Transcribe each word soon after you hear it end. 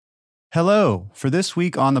Hello. For this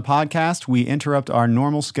week on the podcast, we interrupt our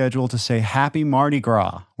normal schedule to say Happy Mardi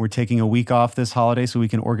Gras. We're taking a week off this holiday so we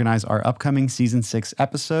can organize our upcoming Season 6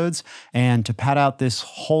 episodes. And to pad out this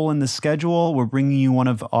hole in the schedule, we're bringing you one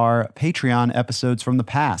of our Patreon episodes from the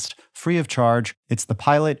past, free of charge. It's the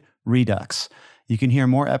pilot, Redux. You can hear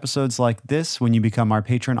more episodes like this when you become our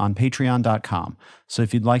patron on patreon.com. So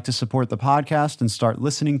if you'd like to support the podcast and start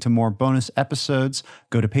listening to more bonus episodes,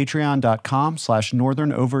 go to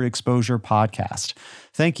patreon.com/Northern Overexposure Podcast.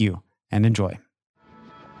 Thank you and enjoy.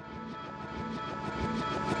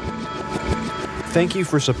 Thank you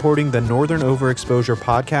for supporting the Northern Overexposure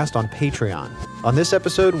Podcast on Patreon. On this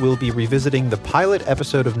episode, we'll be revisiting the pilot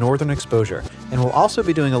episode of Northern Exposure, and we'll also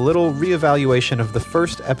be doing a little reevaluation of the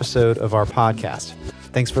first episode of our podcast.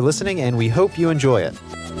 Thanks for listening, and we hope you enjoy it.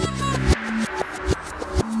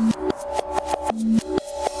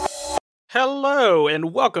 Hello,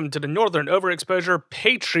 and welcome to the Northern Overexposure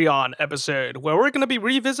Patreon episode, where we're going to be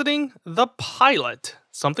revisiting the pilot,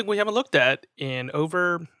 something we haven't looked at in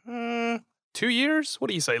over 2 years. What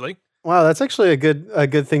do you say, Lee? Wow, that's actually a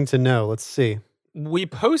good thing to know. Let's see. We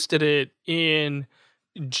posted it in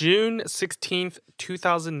June 16th,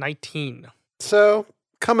 2019. So,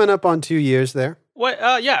 coming up on 2 years there. What?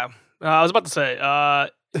 Yeah. I was about to say,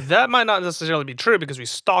 that might not necessarily be true because we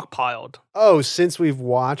stockpiled. Oh, since we've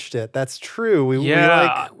watched it. That's true.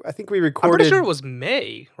 I think we recorded... I'm pretty sure it was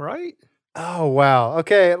May, right? Oh, wow.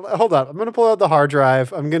 Okay, hold on. I'm going to pull out the hard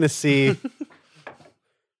drive. I'm going to see...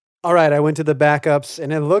 All right, I went to the backups,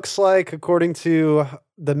 and it looks like, according to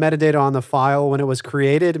the metadata on the file, when it was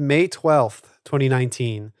created, May 12th,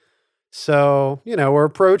 2019. So, we're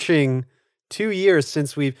approaching 2 years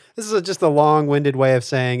since we've... This is just a long-winded way of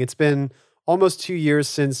saying it's been almost 2 years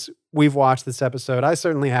since we've watched this episode. I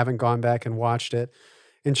certainly haven't gone back and watched it.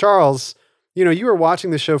 And Charles, you were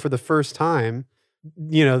watching the show for the first time,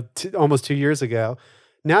 almost 2 years ago.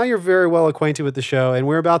 Now you're very well acquainted with the show, and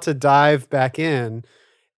we're about to dive back in.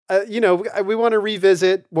 We want to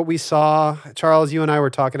revisit what we saw. Charles, you and I were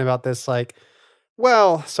talking about this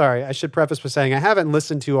sorry, I should preface by saying I haven't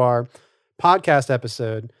listened to our podcast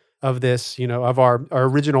episode of this, of our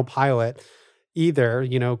original pilot either,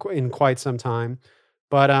 in quite some time.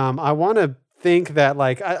 But I want to think that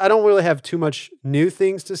I don't really have too much new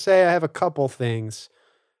things to say. I have a couple things.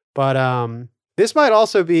 But this might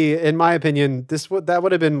also be, in my opinion, that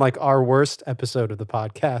would have been our worst episode of the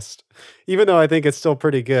podcast, even though I think it's still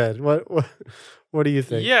pretty good. What do you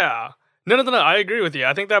think? Yeah. No, I agree with you.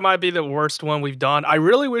 I think that might be the worst one we've done. I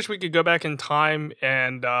really wish we could go back in time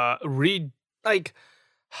and re-upload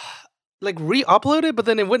it, but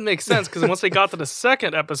then it wouldn't make sense because once they got to the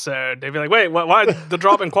second episode, they'd be like, wait, why the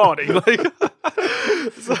drop in quality? Well,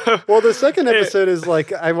 the second episode is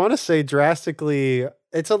I want to say drastically,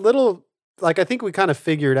 it's a little... I think we kind of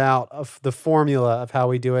figured out of the formula of how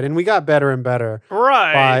we do it, and we got better and better.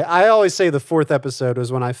 Right. I always say the fourth episode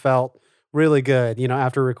was when I felt really good,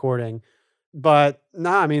 after recording. But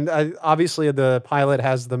obviously the pilot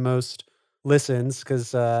has the most listens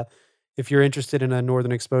because if you're interested in a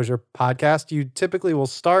Northern Exposure podcast, you typically will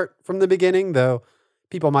start from the beginning, though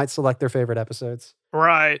people might select their favorite episodes.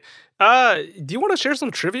 Right. Do you want to share some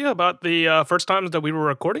trivia about the first times that we were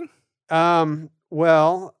recording?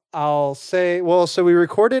 Well... I'll say, so we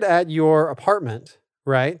recorded at your apartment,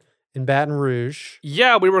 right? In Baton Rouge.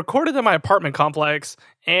 Yeah, we recorded in my apartment complex,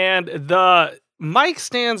 and the mic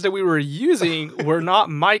stands that we were using were not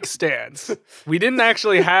mic stands. We didn't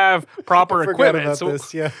actually have proper equipment. About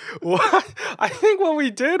this, yeah. I think what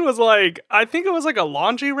we did was I think it was a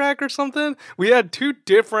laundry rack or something. We had two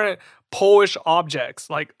different Polish objects,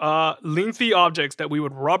 lengthy objects that we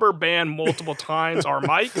would rubber band multiple times our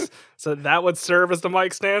mics, so that would serve as the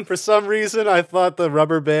mic stand. For some reason, I thought the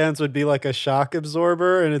rubber bands would be like a shock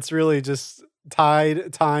absorber, and it's really just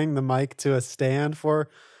tying the mic to a stand for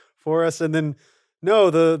us. And then, no,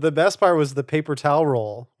 the best part was the paper towel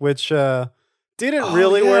roll, which didn't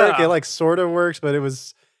really work. It sort of works, but it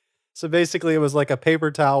was basically it was like a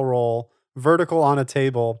paper towel roll vertical on a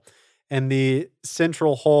table. And the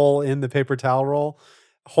central hole in the paper towel roll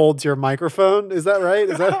holds your microphone. Is that right?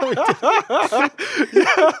 Is that how we do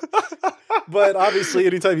it? But obviously,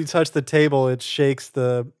 anytime you touch the table, it shakes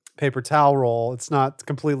the paper towel roll. It's not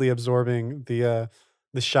completely absorbing the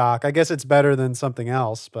shock. I guess it's better than something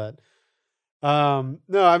else, but no,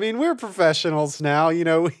 we're professionals now.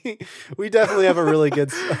 We definitely have a really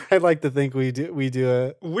good. I'd like to think we do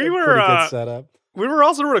a pretty good setup. We were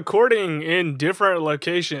also recording in different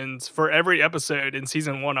locations for every episode in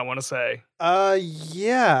season 1, I want to say.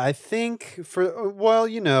 Yeah, I think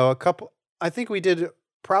a couple. I think we did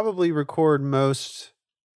probably record most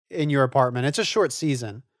in your apartment. It's a short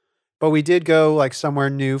season, But we did go like somewhere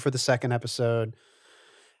new for the second episode.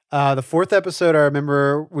 The fourth episode, I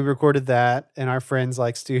remember we recorded that in our friend's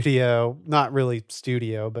like studio, not really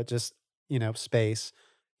studio, but just, space.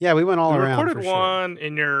 Yeah, we went all We around recorded for sure. one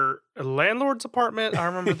in your landlord's apartment. I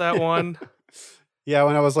remember that one. Yeah,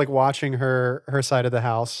 when I was like watching her side of the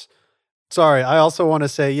house. Sorry, I also want to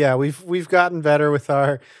say, yeah, we've gotten better with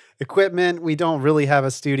our equipment. We don't really have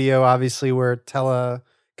a studio. Obviously, we're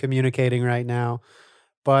telecommunicating right now.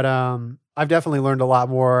 But I've definitely learned a lot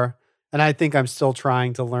more. And I think I'm still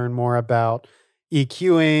trying to learn more about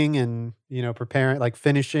EQing and, preparing, like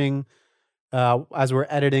finishing as we're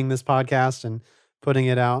editing this podcast and putting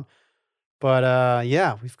it out. But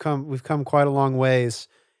yeah, we've come quite a long ways.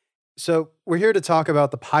 So we're here to talk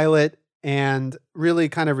about the pilot and really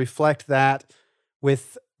kind of reflect that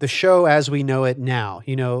with the show as we know it now.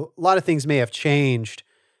 A lot of things may have changed.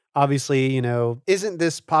 Obviously, isn't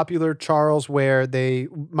this popular, Charles, where they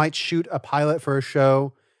might shoot a pilot for a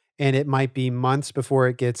show and it might be months before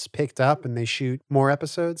it gets picked up and they shoot more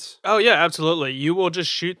episodes? Oh yeah, absolutely. You will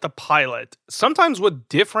just shoot the pilot, sometimes with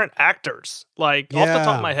different actors. Like off the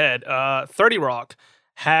top of my head, 30 Rock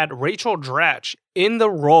had Rachel Dratch in the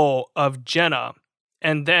role of Jenna,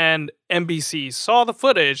 and then NBC saw the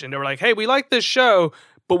footage and they were like, "Hey, we like this show,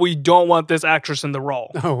 but we don't want this actress in the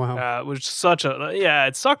role." Oh, wow. It was such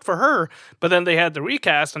it sucked for her, but then they had the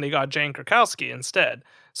recast and they got Jane Krakowski instead.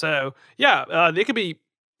 So yeah, they could be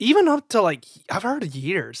even up to like, I've heard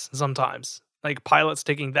years sometimes, like pilots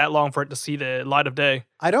taking that long for it to see the light of day.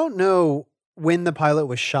 I don't know when the pilot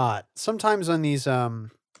was shot. Sometimes on these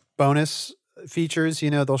bonus features,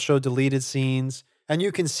 they'll show deleted scenes and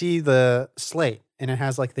you can see the slate and it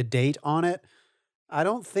has like the date on it. I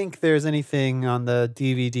don't think there's anything on the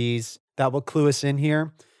DVDs that will clue us in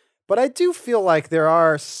here, but I do feel like there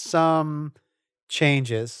are some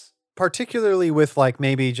changes, particularly with like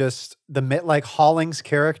maybe just like Holling's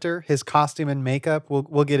character, his costume and makeup.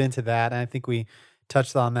 We'll get into that, and I think we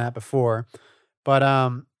touched on that before. But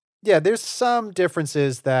yeah, there's some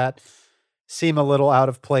differences that seem a little out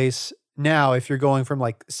of place now if you're going from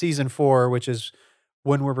like season 4, which is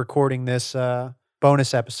when we're recording this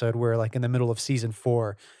bonus episode. We're like in the middle of season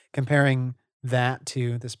 4, comparing that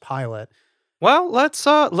to this pilot. Well, let's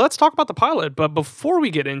talk about the pilot. But before we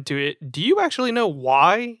get into it, do you actually know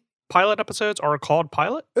why pilot episodes are called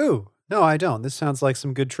pilot? Ooh, no, I don't. This sounds like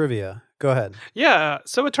some good trivia. Go ahead. Yeah,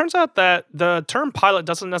 so it turns out that the term pilot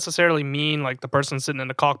doesn't necessarily mean like the person sitting in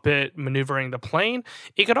the cockpit maneuvering the plane.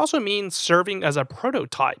 It could also mean serving as a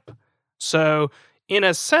prototype. So, in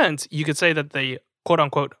a sense, you could say that the quote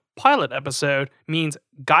unquote pilot episode means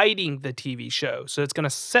guiding the TV show. So, it's going to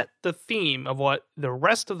set the theme of what the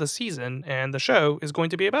rest of the season and the show is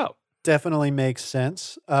going to be about. Definitely makes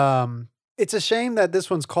sense. It's a shame that this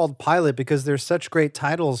one's called pilot because there's such great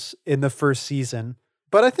titles in the first season.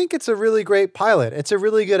 But I think it's a really great pilot. It's a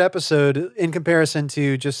really good episode in comparison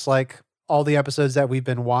to just like all the episodes that we've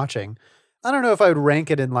been watching. I don't know if I would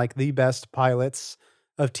rank it in like the best pilots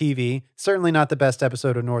of TV. Certainly not the best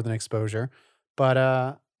episode of Northern Exposure.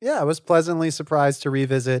 But yeah, I was pleasantly surprised to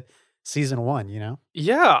revisit season 1,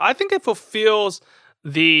 Yeah, I think it fulfills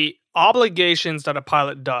the obligations that a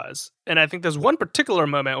pilot does. And I think there's one particular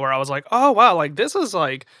moment where I was like, oh wow, this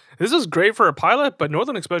is great for a pilot, but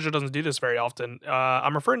Northern Exposure doesn't do this very often.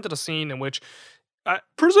 I'm referring to the scene in which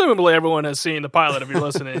presumably everyone has seen the pilot if you're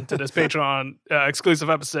listening to this Patreon exclusive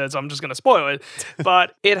episode, so I'm just going to spoil it.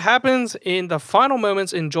 But it happens in the final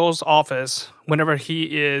moments in Joel's office whenever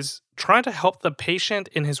he is trying to help the patient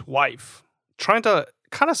and his wife, trying to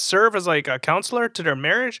kind of serve as like a counselor to their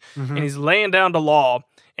marriage, and he's laying down the law,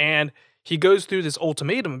 and he goes through this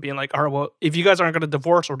ultimatum being like, all right, well, if you guys aren't going to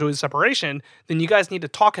divorce or do a separation, then you guys need to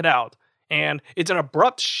talk it out. And it's an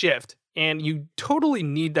abrupt shift, and you totally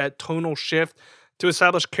need that tonal shift to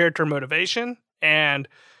establish character motivation. And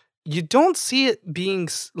you don't see it being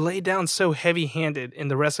laid down so heavy-handed in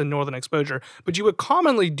the rest of Northern Exposure, but you would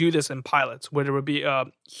commonly do this in pilots, where there would be a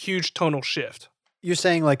huge tonal shift. You're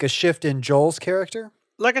saying like a shift in Joel's character?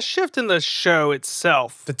 Like a shift in the show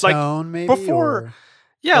itself. The tone, maybe? Before,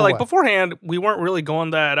 beforehand, we weren't really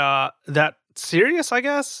going that serious, I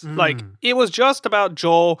guess. Like, it was just about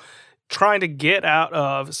Joel trying to get out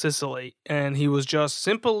of Sicily, and he was just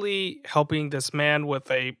simply helping this man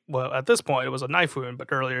with at this point, it was a knife wound, but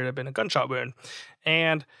earlier it had been a gunshot wound.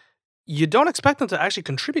 And you don't expect him to actually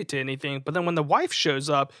contribute to anything, but then when the wife shows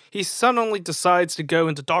up, he suddenly decides to go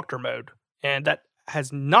into doctor mode. And that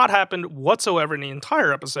has not happened whatsoever in the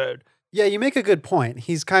entire episode. Yeah, you make a good point.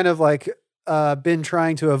 He's kind of like been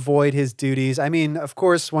trying to avoid his duties. I mean, of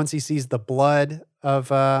course, once he sees the blood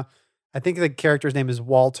of I think the character's name is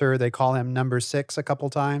Walter. They call him Number 6 a couple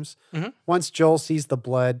times. Mhm. Once Joel sees the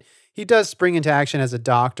blood, he does spring into action as a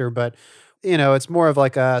doctor, but it's more of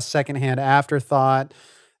like a secondhand afterthought.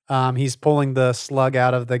 He's pulling the slug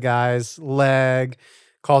out of the guy's leg,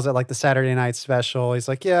 calls it like the Saturday night special. He's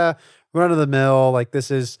like, yeah, run of the mill. Like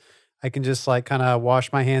I can just like kind of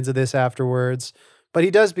wash my hands of this afterwards. But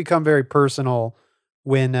he does become very personal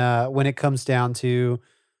when it comes down to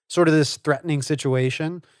sort of this threatening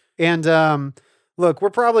situation. And look, we're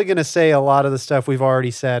probably going to say a lot of the stuff we've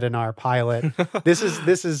already said in our pilot. This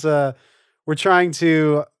is we're trying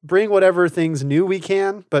to bring whatever things new we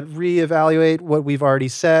can, but reevaluate what we've already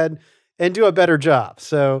said and do a better job.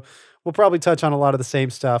 So we'll probably touch on a lot of the same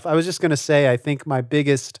stuff. I was just going to say, I think my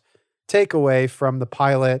biggest takeaway from the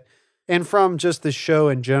pilot and from just the show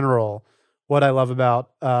in general, what I love about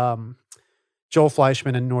Joel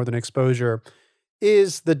Fleischman and Northern Exposure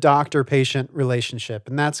is the doctor-patient relationship.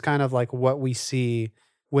 And that's kind of like what we see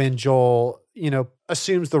when Joel,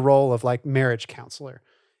 assumes the role of like marriage counselor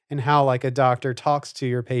and how like a doctor talks to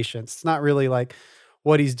your patients. It's not really like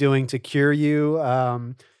what he's doing to cure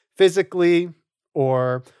you physically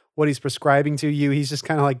or what he's prescribing to you. He's just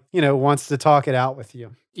kind of like, wants to talk it out with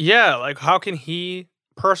you. Yeah, like how can he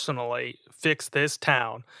personally fix this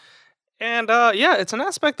town? And yeah, it's an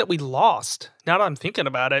aspect that we lost, now that I'm thinking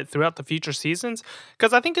about it, throughout the future seasons.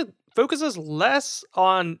 Because I think it focuses less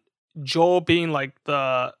on Joel being like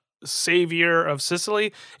the savior of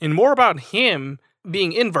Sicily and more about him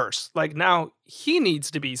being inverse. Like now he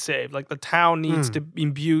needs to be saved. Like the town needs to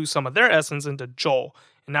imbue some of their essence into Joel.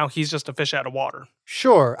 And now he's just a fish out of water.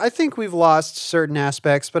 Sure. I think we've lost certain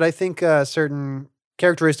aspects, but I think certain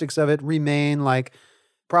characteristics of it remain. Like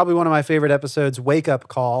probably one of my favorite episodes, Wake Up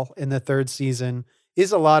Call, in the 3rd season,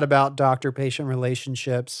 is a lot about doctor-patient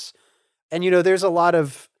relationships. And, there's a lot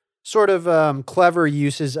of sort of clever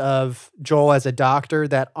uses of Joel as a doctor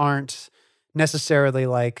that aren't necessarily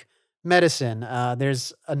like medicine.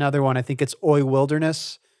 There's another one, I think it's Oi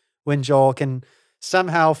Wilderness, when Joel can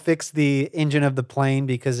somehow fix the engine of the plane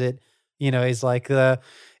because it, is like the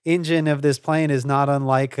engine of this plane is not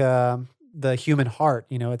unlike the human heart.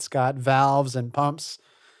 It's got valves and pumps.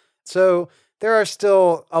 So there are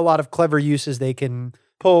still a lot of clever uses they can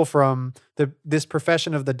pull from this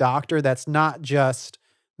profession of the doctor that's not just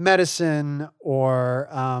medicine or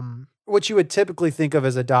what you would typically think of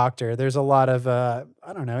as a doctor. There's a lot of,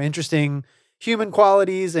 interesting human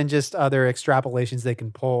qualities and just other extrapolations they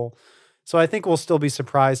can pull. So I think we'll still be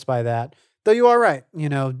surprised by that. Though you are right.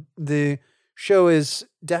 The show is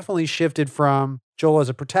definitely shifted from Joel as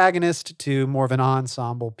a protagonist to more of an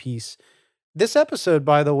ensemble piece. This episode,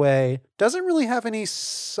 by the way, doesn't really have any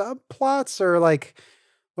subplots or like,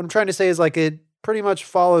 what I'm trying to say is like it pretty much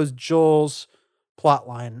follows Joel's plot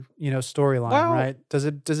line, storyline, right? Does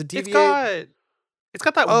it deviate? It's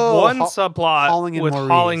got that one subplot with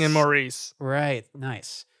Holling and Maurice. Right.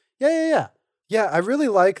 Nice. Yeah. Yeah, I really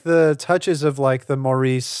like the touches of like the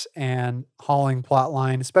Maurice and Holling plot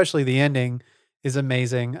line, especially the ending is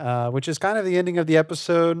amazing, which is kind of the ending of the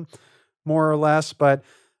episode, more or less. But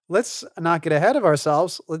let's not get ahead of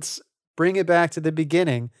ourselves. Let's bring it back to the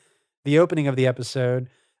beginning, the opening of the episode.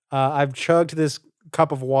 I've chugged this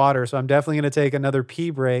cup of water, so I'm definitely going to take another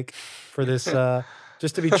pee break for this.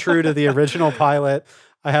 Just to be true to the original pilot,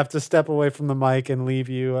 I have to step away from the mic and leave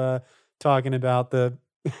you talking about the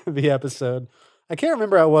episode. I can't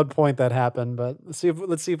remember at what point that happened, but let's see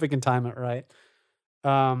if we can time it right.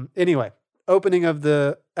 Anyway, opening of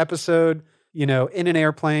the episode, in an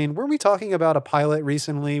airplane. Weren't we talking about a pilot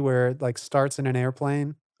recently where it like starts in an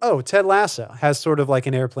airplane? Oh, Ted Lasso has sort of like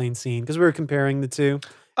an airplane scene because we were comparing the two.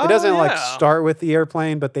 It doesn't like start with the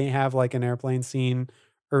airplane, but they have like an airplane scene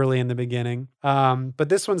early in the beginning. But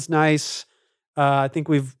this one's nice. I think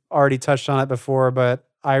we've already touched on it before, but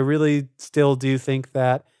I really still do think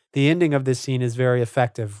that the ending of this scene is very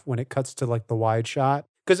effective when it cuts to like the wide shot,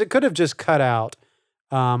 because it could have just cut out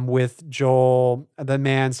with Joel. The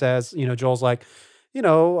man says, Joel's like,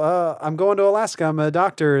 I'm going to Alaska. I'm a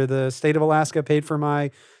doctor. The state of Alaska paid for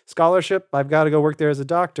my scholarship. I've got to go work there as a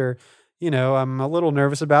doctor. I'm a little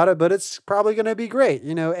nervous about it, but it's probably going to be great.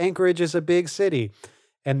 Anchorage is a big city.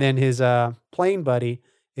 And then his plane buddy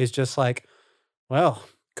is just like, well,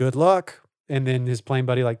 good luck. And then his plane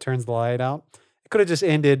buddy like turns the light out. It could have just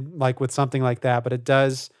ended like with something like that, but it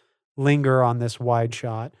does linger on this wide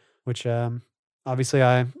shot, which obviously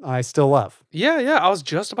I still love. Yeah. I was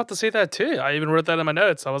just about to say that too. I even wrote that in my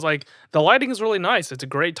notes. I was like, the lighting is really nice. It's a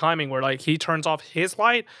great timing where like he turns off his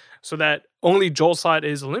light so that only Joel's side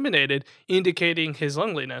is illuminated, indicating his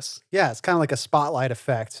loneliness. Yeah, it's kind of like a spotlight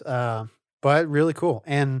effect, but really cool.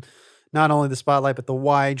 And not only the spotlight, but the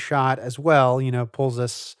wide shot as well, pulls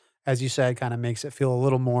us, as you said, kind of makes it feel a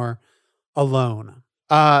little more alone.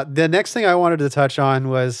 The next thing I wanted to touch on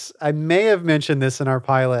was, I may have mentioned this in our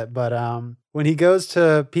pilot, but when he goes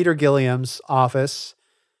to Peter Gilliam's office,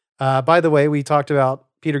 by the way, we talked about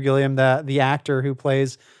Peter Gilliam, the actor who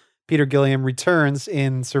plays Peter Gilliam returns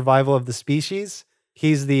in Survival of the Species.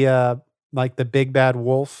 He's the big bad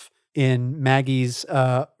wolf in Maggie's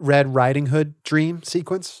Red Riding Hood dream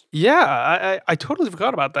sequence. Yeah, I totally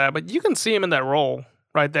forgot about that, but you can see him in that role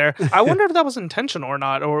right there. I wonder if that was intentional or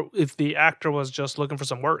not, or if the actor was just looking for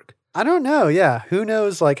some work. I don't know. Yeah. Who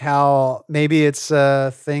knows, how maybe it's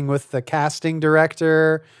a thing with the casting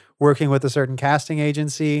director working with a certain casting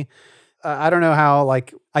agency. I don't know how,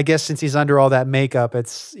 I guess since he's under all that makeup,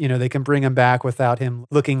 it's, they can bring him back without him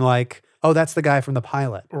looking like, oh, that's the guy from the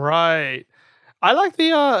pilot. Right. I like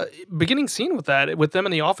the beginning scene with them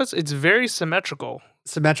in the office. It's very symmetrical.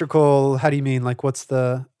 Symmetrical? How do you mean? Is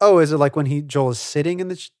it like when Joel is sitting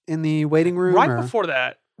in the waiting room? Before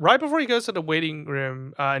that. Right before he goes to the waiting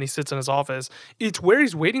room and he sits in his office, it's where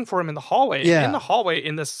he's waiting for him in the hallway. Yeah. In the hallway,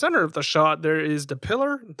 in the center of the shot, there is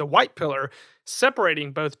the white pillar,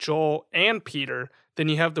 separating both Joel and Peter. Then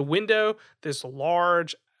you have the window, this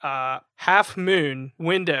large half moon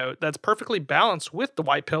window that's perfectly balanced with the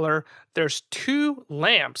white pillar. There's 2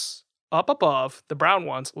 lamps up above, the brown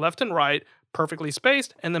ones, left and right, perfectly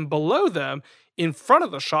spaced. And then below them, in front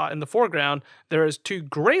of the shot in the foreground, there is 2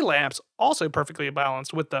 gray lamps, also perfectly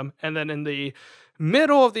balanced with them. And then in the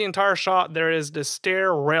middle of the entire shot, there is the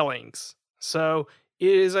stair railings. So it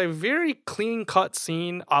is a very clean-cut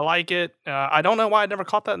scene. I like it. I don't know why I never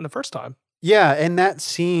caught that in the first time. Yeah, and that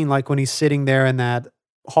scene, when he's sitting there in that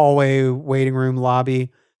hallway waiting room lobby,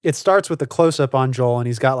 it starts with a close-up on Joel, and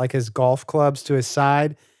he's got his golf clubs to his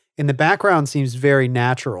side. And the background seems very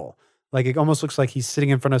natural. It almost looks like he's sitting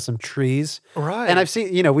in front of some trees. Right. And I've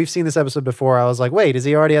seen, we've seen this episode before. I was like, wait, is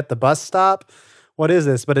he already at the bus stop? What is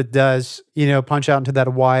this? But it does, punch out into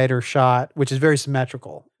that wider shot, which is very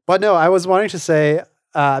symmetrical. But no, I was wanting to say,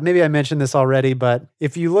 maybe I mentioned this already, but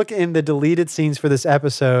if you look in the deleted scenes for this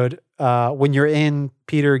episode, when you're in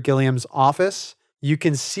Peter Gilliam's office, you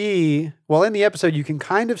can see, in the episode, you can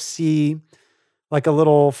kind of see a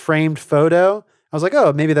little framed photo. I was like,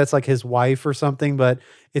 oh, maybe that's his wife or something, but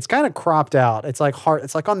it's kind of cropped out. It's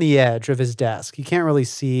it's on the edge of his desk. You can't really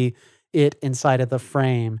see it inside of the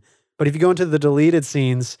frame. But if you go into the deleted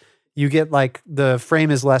scenes, you get the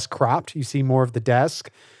frame is less cropped. You see more of the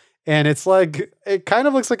desk. And it's it kind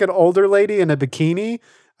of looks like an older lady in a bikini.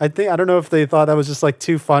 I don't know if they thought that was just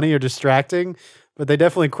too funny or distracting, but they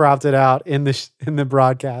definitely cropped it out in the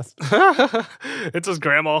broadcast. It's his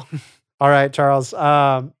grandma. All right, Charles.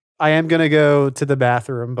 I am going to go to the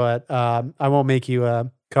bathroom, but I won't make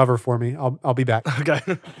you cover for me. I'll be back. Okay.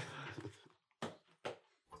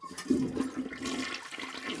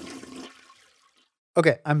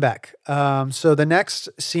 Okay, I'm back. So the next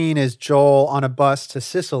scene is Joel on a bus to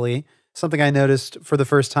Sicily. Something I noticed for the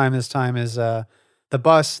first time this time is the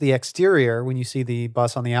bus, the exterior, when you see the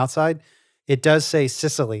bus on the outside, it does say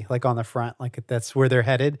Sicily, on the front, that's where they're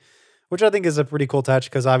headed, which I think is a pretty cool touch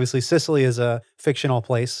because obviously Sicily is a fictional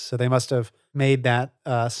place. So they must have made that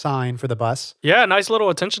sign for the bus. Yeah, nice little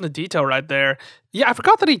attention to detail right there. Yeah, I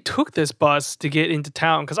forgot that he took this bus to get into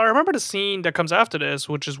town because I remember the scene that comes after this,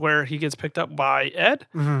 which is where he gets picked up by Ed.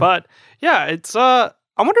 Mm-hmm. But yeah, it's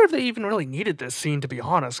I wonder if they even really needed this scene, to be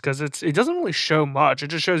honest, because it doesn't really show much. It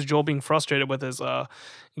just shows Joel being frustrated with his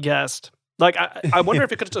guest. I wonder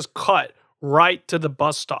if it could have just cut right to the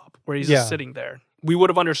bus stop where he's just sitting there. We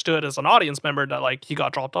would have understood as an audience member that he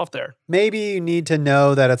got dropped off there. Maybe you need to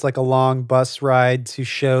know that it's a long bus ride to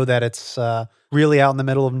show that it's really out in the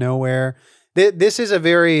middle of nowhere. This is a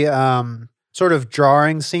very sort of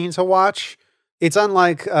jarring scene to watch. It's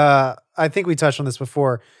unlike, I think we touched on this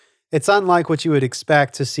before, it's unlike what you would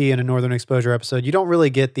expect to see in a Northern Exposure episode. You don't really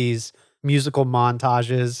get these musical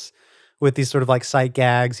montages with these sort of sight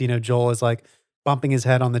gags. Joel is bumping his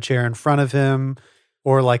head on the chair in front of him,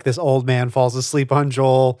 or this old man falls asleep on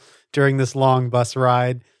Joel during this long bus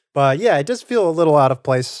ride. But yeah, it does feel a little out of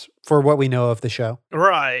place for what we know of the show.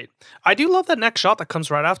 Right. I do love that next shot that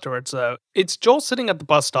comes right afterwards, though. It's Joel sitting at the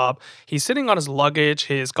bus stop. He's sitting on his luggage.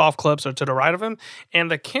 His golf clubs are to the right of him,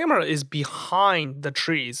 and the camera is behind the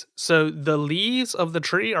trees. So the leaves of the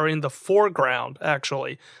tree are in the foreground,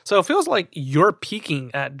 actually. So it feels like you're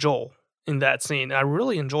peeking at Joel in that scene. I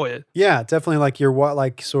really enjoy it. Yeah, definitely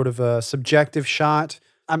your sort of a subjective shot.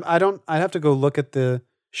 I'd have to go look at the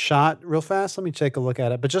shot real fast. Let me take a look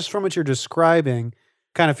at it. But just from what you're describing,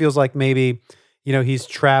 kind of feels like maybe, he's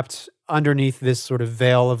trapped underneath this sort of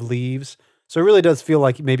veil of leaves. So it really does feel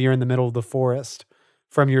like maybe you're in the middle of the forest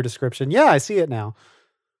from your description. Yeah, I see it now.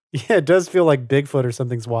 Yeah, it does feel like Bigfoot or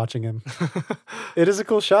something's watching him. It is a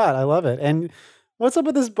cool shot. I love it. And what's up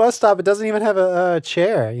with this bus stop? It doesn't even have a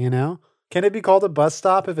chair, you know? Can it be called a bus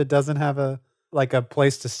stop if it doesn't have a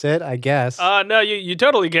place to sit, I guess? No, you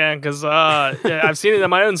totally can, because yeah, I've seen it in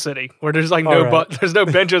my own city where there's like there's no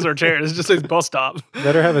benches or chairs. It's just a bus stop.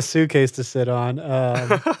 Better have a suitcase to sit on.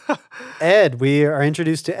 Ed, we are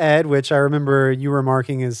introduced to Ed, which I remember you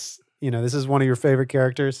remarking is, this is one of your favorite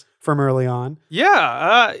characters from early on.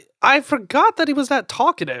 Yeah, I forgot that he was that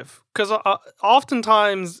talkative, because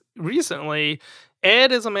oftentimes recently,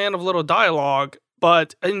 Ed is a man of little dialogue,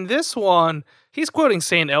 but in this one, he's quoting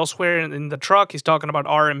Saint Elsewhere in the truck. He's talking about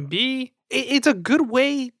R&B. It's a good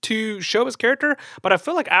way to show his character, but I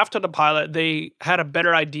feel like after the pilot, they had a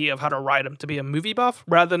better idea of how to write him to be a movie buff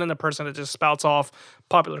rather than a person that just spouts off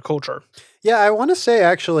popular culture. Yeah, I want to say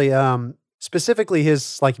actually, specifically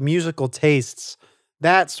his like musical tastes,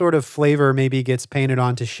 that sort of flavor maybe gets painted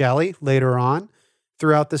onto Shelley later on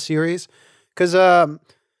throughout the series. Because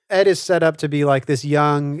Ed is set up to be like this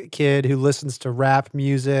young kid who listens to rap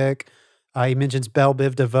music. He mentions Belle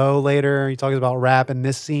Biv DeVoe later. He talks about rap in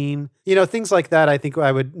this scene. Things like that I think I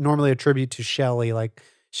would normally attribute to Shelley. Like,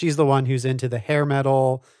 she's the one who's into the hair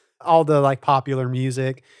metal, all the like popular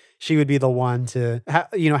music. She would be the one to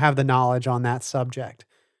have the knowledge on that subject.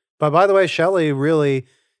 But by the way, Shelley really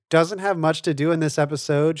doesn't have much to do in this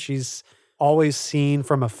episode. She's always seen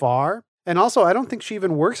from afar. And also, I don't think she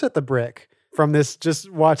even works at the Brick from this, just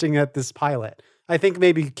watching at this pilot. I think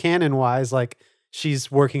maybe canon-wise, like,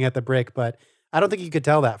 she's working at the Brick, but I don't think you could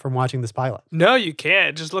tell that from watching this pilot. No, you can't.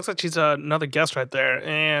 It just looks like she's another guest right there.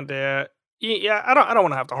 And yeah, I don't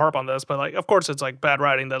want to have to harp on this, but like, of course, it's like bad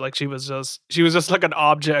writing that like she was just like an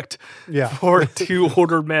object for two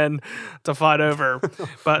older men to fight over.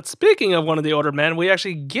 But speaking of one of the older men, we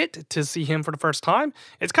actually get to see him for the first time.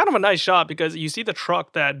 It's kind of a nice shot because you see the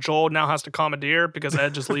truck that Joel now has to commandeer because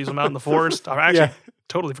Ed just leaves him out in the forest. I actually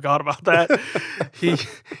totally forgot about that.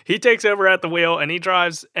 He takes over at the wheel and he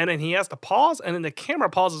drives, and then he has to pause, and then the camera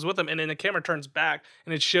pauses with him, and then the camera turns back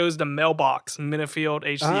and it shows the mailbox, Minifield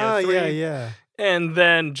HCO3. Yeah. And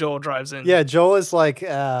then Joel drives in. Yeah, Joel is like,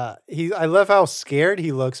 I love how scared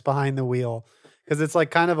he looks behind the wheel because it's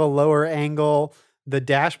like kind of a lower angle. The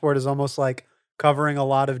dashboard is almost like covering a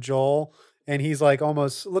lot of Joel. And he's like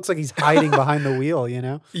almost looks like he's hiding behind the wheel,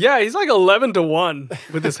 Yeah, he's like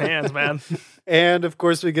 11-1 with his hands, man. And of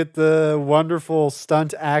course, we get the wonderful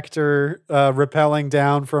stunt actor rappelling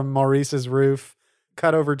down from Maurice's roof,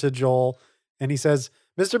 cut over to Joel. And he says,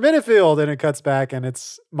 "Mr. Minifield," and it cuts back and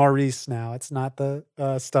it's Maurice now. It's not the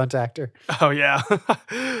stunt actor. Oh, yeah.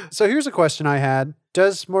 So here's a question I had.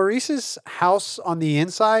 Does Maurice's house on the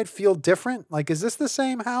inside feel different? Like, is this the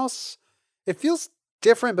same house? It feels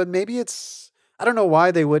different, but maybe I don't know why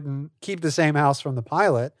they wouldn't keep the same house from the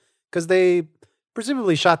pilot, because they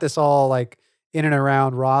presumably shot this all like in and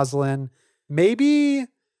around Roslyn. Maybe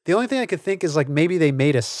the only thing I could think is like maybe they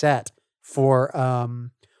made a set for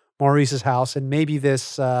Maurice's house, and maybe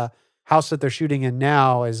this house that they're shooting in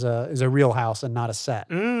now is a real house and not a set.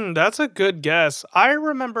 That's a good guess. I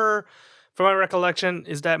remember, from my recollection,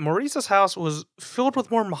 is that Maurice's house was filled with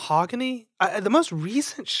more mahogany. The most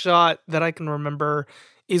recent shot that I can remember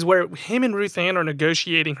is where him and Ruth Ann are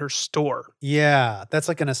negotiating her store. Yeah, that's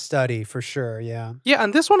like in a study for sure, yeah. Yeah,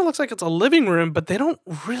 and this one looks like it's a living room, but they don't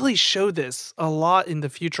really show this a lot in the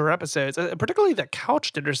future episodes, particularly the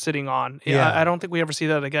couch that they're sitting on. Yeah. I don't think we ever see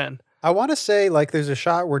that again. I want to say like there's a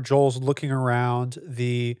shot where Joel's looking around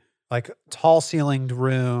the like tall ceilinged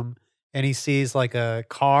room and he sees like a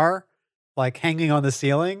car like hanging on the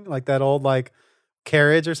ceiling, like that old like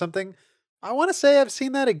carriage or something. I want to say I've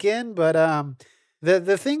seen that again, but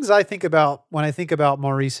the things I think about when I think about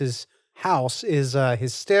Maurice's house is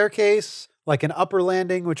his staircase, like an upper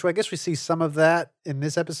landing, which I guess we see some of that in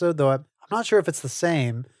this episode, though I'm not sure if it's the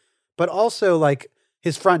same, but also like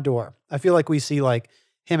his front door. I feel like we see like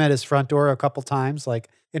him at his front door a couple times, like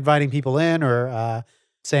inviting people in or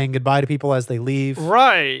saying goodbye to people as they leave.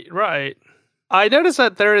 Right. I noticed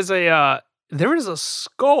that there is a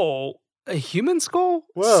skull, a human skull,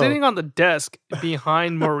 sitting on the desk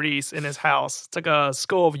behind Maurice in his house. It's like a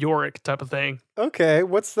Skull of Yorick type of thing. Okay, you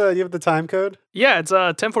have the time code? Yeah, it's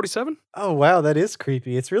 1047. Oh, wow, that is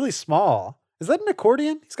creepy. It's really small. Is that an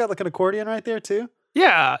accordion? He's got like an accordion right there too?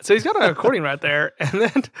 Yeah, so he's got an accordion right there, and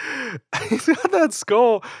then he's got that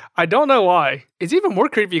skull. I don't know why. It's even more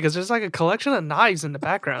creepy because there's like a collection of knives in the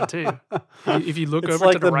background too. If you look over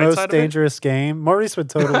like to the right side of it. It's like the most dangerous game. Maurice would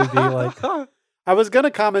totally be like... I was going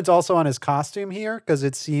to comment also on his costume here because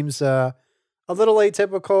it seems a little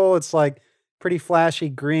atypical. It's like pretty flashy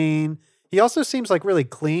green. He also seems like really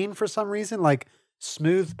clean for some reason, like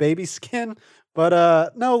smooth baby skin.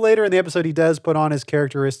 But no, later in the episode, he does put on his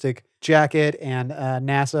characteristic jacket and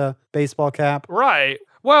NASA baseball cap. Right.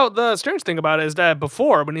 Well, the strange thing about it is that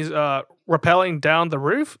before, when he's rappelling down the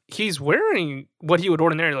roof, he's wearing what he would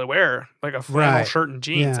ordinarily wear, like a flannel shirt and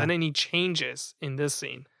jeans, and then he changes in this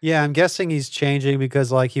scene. Yeah, I'm guessing he's changing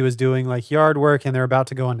because like he was doing like yard work and they're about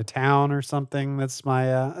to go into town or something. That's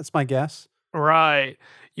my guess. Right.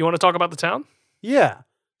 You want to talk about the town? Yeah.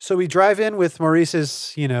 So we drive in with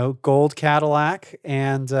Maurice's, gold Cadillac,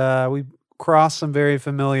 and we cross some very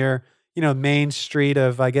familiar, main street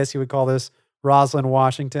of, I guess you would call this Roslyn,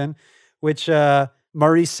 Washington, which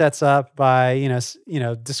Maurice sets up by,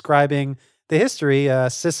 describing the history.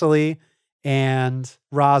 Cicely and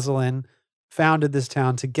Rosalind founded this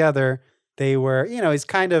town together. They were, he's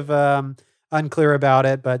kind of unclear about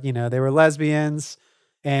it, but, they were lesbians.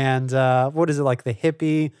 And what is it, like the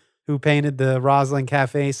hippie who painted the Roslyn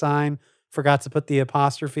Cafe sign forgot to put the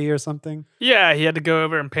apostrophe or something? Yeah, he had to go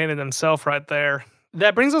over and paint it himself right there.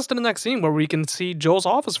 That brings us to the next scene where we can see Joel's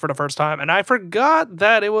office for the first time. And I forgot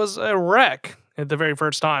that it was a wreck at the very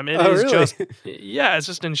first time. It is really? It's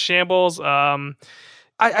just in shambles.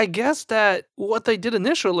 I guess that what they did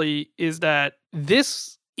initially is that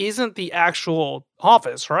this isn't the actual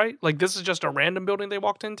office, right? Like this is just a random building they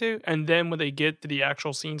walked into. And then when they get to the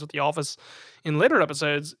actual scenes with the office in later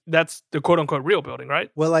episodes, that's the quote unquote real building, right?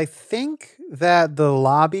 Well, I think that the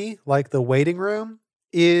lobby, like the waiting room,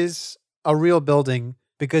 is a real building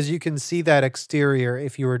because you can see that exterior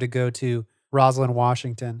if you were to go to Roslyn,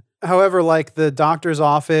 Washington. However, like the doctor's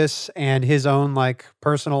office and his own like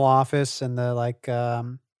personal office and the like,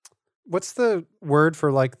 what's the word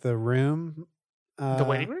for like the room? The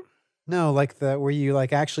waiting room? No, like where you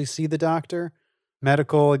like actually see the doctor,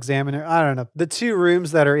 medical examiner. I don't know. The two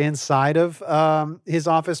rooms that are inside of his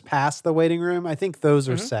office past the waiting room, I think those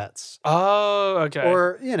are sets. Oh, okay.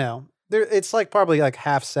 Or, it's like probably like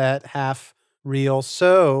half set, half real.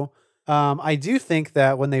 So I do think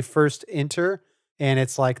that when they first enter and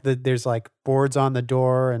it's like there's like boards on the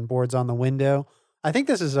door and boards on the window, I think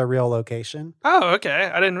this is a real location. Oh,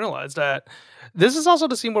 okay. I didn't realize that. This is also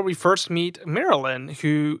the scene where we first meet Marilyn,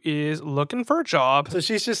 who is looking for a job. So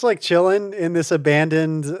she's just like chilling in this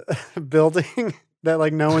abandoned building that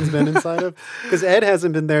like no one's been inside of because Ed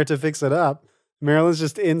hasn't been there to fix it up. Marilyn's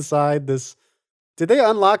just inside this. Did they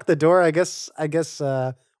unlock the door? I guess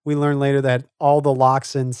we learn later that all the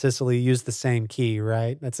locks in Sicily use the same key,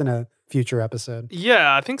 right? That's in a future episode.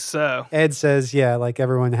 Yeah, I think so. Ed says, yeah, like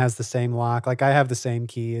everyone has the same lock. Like I have the same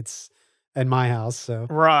key. It's at my house, so.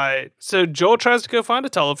 Right. So Joel tries to go find a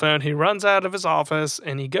telephone. He runs out of his office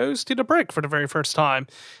and he goes to the brick for the very first time.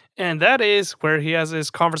 And that is where he has his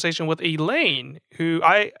conversation with Elaine, who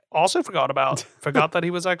I also forgot about. Forgot that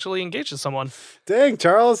he was actually engaged to someone. Dang,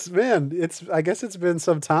 Charles, man, I guess it's been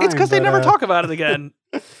some time. It's because they never talk about it again.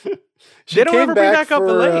 They don't ever bring back up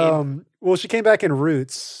Elaine. Well, she came back in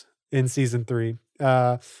Roots in season 3.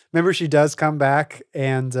 Remember, she does come back,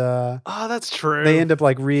 and oh, that's true. They end up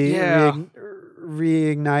like reigniting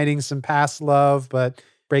some past love, but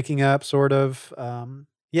breaking up, sort of.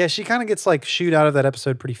 Yeah, she kind of gets like shooed out of that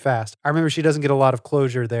episode pretty fast. I remember she doesn't get a lot of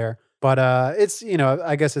closure there, but it's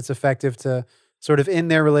I guess it's effective to sort of end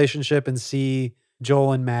their relationship and see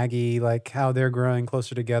Joel and Maggie like how they're growing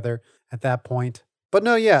closer together at that point. But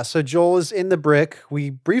no, yeah. So Joel is in the brick.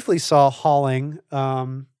 We briefly saw Halling.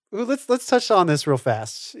 Let's touch on this real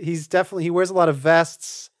fast. He wears a lot of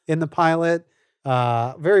vests in the pilot,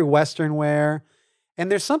 very Western wear. And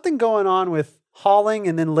there's something going on with Halling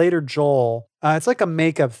and then later Joel. It's like a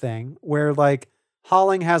makeup thing where like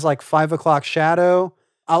Halling has like 5 o'clock shadow.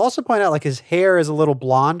 I'll also point out like his hair is a little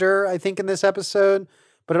blonder, I think, in this episode,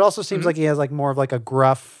 but it also seems like he has like more of like a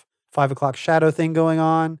gruff 5 o'clock shadow thing going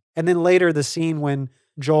on. And then later the scene when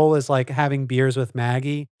Joel is like having beers with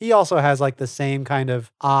Maggie, he also has like the same kind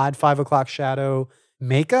of odd 5 o'clock shadow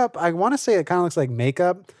makeup. I want to say it kind of looks like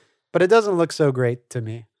makeup, but it doesn't look so great to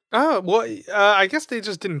me. Oh, well, I guess they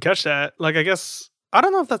just didn't catch that. Like, I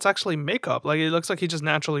don't know if that's actually makeup. Like, it looks like he just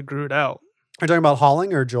naturally grew it out. Are you talking about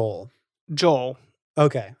Halling or Joel? Joel.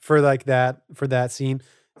 Okay. For that scene.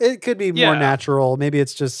 It could be more natural. Maybe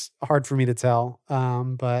it's just hard for me to tell.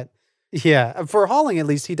 But yeah, for Halling at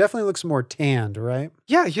least, he definitely looks more tanned, right?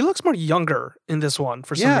 Yeah, he looks more younger in this one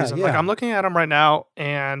for some reason. Yeah. Like, I'm looking at him right now,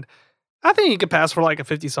 and I think he could pass for like a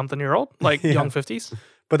 50-something-year-old, like young 50s.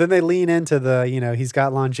 But then they lean into the, he's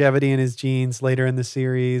got longevity in his genes later in the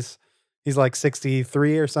series. He's like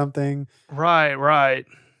 63 or something. Right.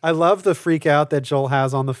 I love the freak out that Joel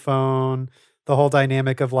has on the phone. The whole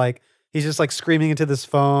dynamic of like he's just like screaming into this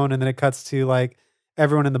phone, and then it cuts to like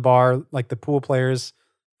everyone in the bar, like the pool players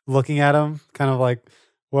looking at him, kind of like,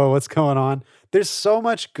 whoa, what's going on? There's so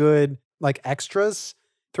much good like extras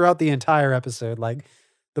throughout the entire episode. Like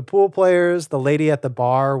the pool players, the lady at the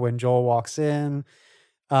bar when Joel walks in,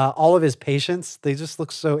 all of his patients, they just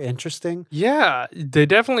look so interesting. Yeah, they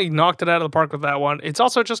definitely knocked it out of the park with that one. It's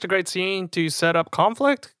also just a great scene to set up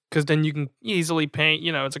conflict because then you can easily paint,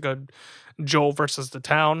 it's a good Joel versus the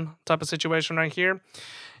town type of situation right here.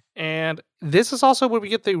 And this is also where we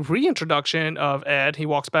get the reintroduction of Ed. He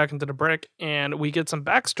walks back into the brick, and we get some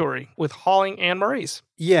backstory with Halling and Maurice.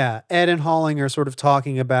 Yeah, Ed and Halling are sort of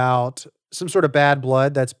talking about some sort of bad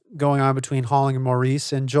blood that's going on between Halling and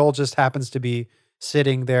Maurice, and Joel just happens to be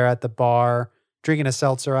sitting there at the bar drinking a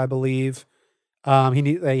seltzer, I believe.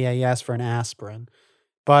 He asked for an aspirin,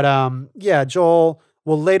 but yeah, Joel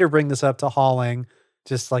will later bring this up to Halling,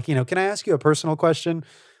 just like, can I ask you a personal question?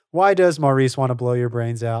 Why does Maurice want to blow your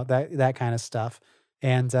brains out? That kind of stuff.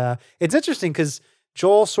 And it's interesting because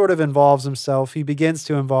Joel sort of involves himself. He begins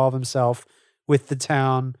to involve himself with the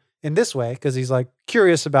town in this way because he's like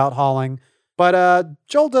curious about Halling. But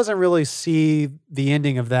Joel doesn't really see the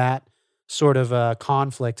ending of that sort of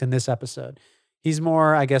conflict in this episode. He's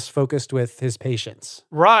more, I guess, focused with his patients.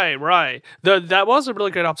 Right. That was a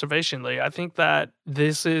really great observation, Lee. I think that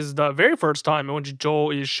this is the very first time in which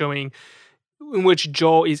Joel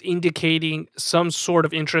is indicating some sort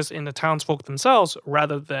of interest in the townsfolk themselves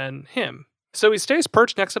rather than him. So he stays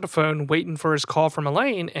perched next to the phone, waiting for his call from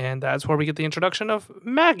Elaine, and that's where we get the introduction of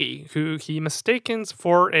Maggie, who he mistakes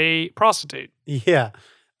for a prostitute. Yeah.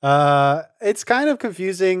 It's kind of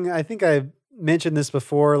confusing. I think I mentioned this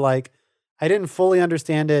before. Like, I didn't fully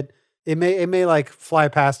understand it. It may like fly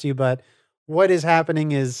past you, but what is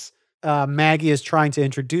happening is Maggie is trying to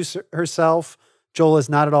introduce herself. Joel is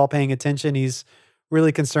not at all paying attention. He's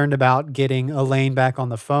really concerned about getting Elaine back on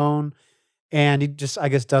the phone. And he just, I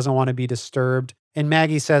guess, doesn't want to be disturbed. And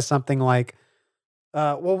Maggie says something like,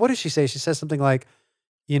 what does she say? She says something like,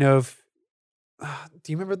 do you know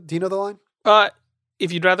the line?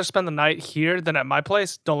 If you'd rather spend the night here than at my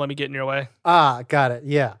place, don't let me get in your way. Ah, got it.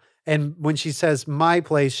 Yeah. And when she says my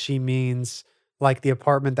place, she means like the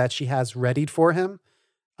apartment that she has readied for him.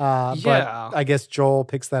 But I guess Joel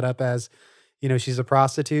picks that up as, she's a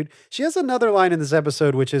prostitute. She has another line in this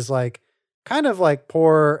episode, which is like kind of like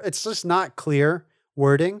poor. It's just not clear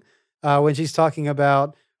wording when she's talking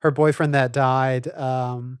about her boyfriend that died.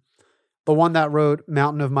 The one that wrote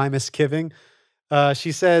Mountain of My Misgiving.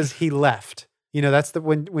 She says he left. That's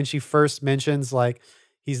when she first mentions like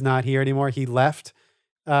he's not here anymore. He left.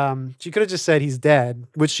 She could have just said he's dead,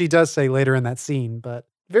 which she does say later in that scene, but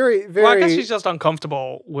very, very. Well, I guess she's just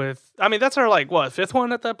uncomfortable with. I mean, that's her like what, fifth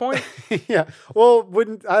one at that point. Yeah. Well,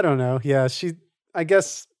 I don't know. Yeah, I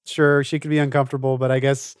guess sure she could be uncomfortable, but I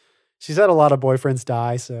guess she's had a lot of boyfriends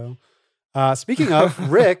die. So, speaking of,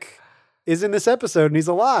 Rick is in this episode and he's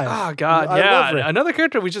alive. Oh God, yeah, another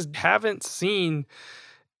character we just haven't seen.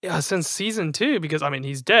 Yeah, since season 2, because I mean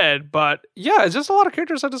he's dead, but yeah, it's just a lot of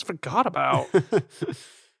characters I just forgot about.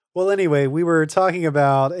 Well, anyway, we were talking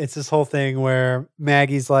about it's this whole thing where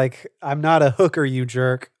Maggie's like, "I'm not a hooker, you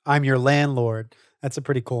jerk. I'm your landlord." That's a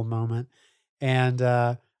pretty cool moment, and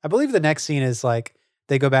I believe the next scene is like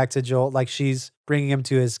they go back to Joel, like she's bringing him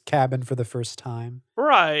to his cabin for the first time.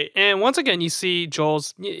 Right. And once again, you see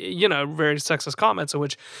Joel's, very sexist comments in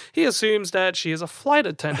which he assumes that she is a flight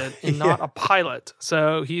attendant and not a pilot.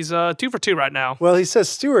 So he's 2 for 2 right now. Well, he says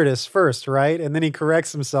stewardess first, right? And then he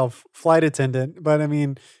corrects himself, flight attendant. But I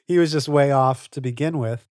mean, he was just way off to begin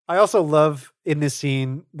with. I also love in this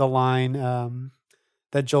scene the line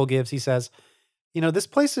that Joel gives. He says, this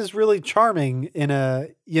place is really charming in a,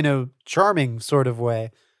 charming sort of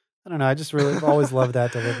way. I don't know. I just really always love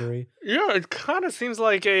that delivery. Yeah, it kind of seems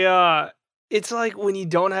like it's like when you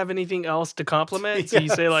don't have anything else to compliment. So you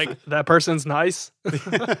say like, that person's nice.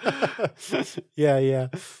 Yeah.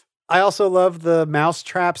 I also love the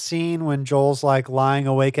mousetrap scene when Joel's like lying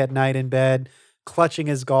awake at night in bed, clutching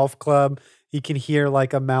his golf club. You can hear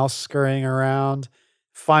like a mouse scurrying around.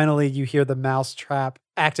 Finally, you hear the mousetrap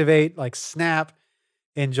activate, like snap.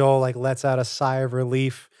 And Joel like lets out a sigh of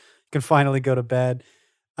relief. Can finally go to bed.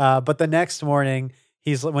 But the next morning,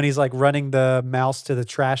 when he's like running the mouse to the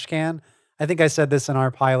trash can. I think I said this in our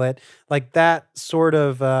pilot, like that sort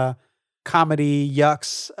of comedy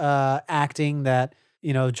yucks acting that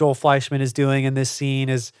Joel Fleischman is doing in this scene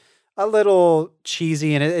is a little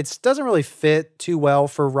cheesy, and it doesn't really fit too well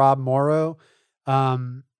for Rob Morrow.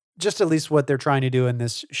 Just at least what they're trying to do in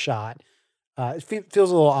this shot. It feels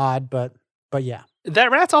a little odd, but But yeah.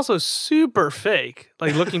 That rat's also super fake.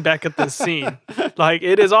 Like looking back at this scene, like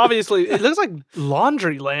it is obviously it looks like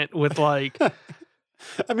laundry lint with like.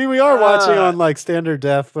 I mean, we are watching on like standard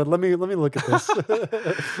def, but let me look at this.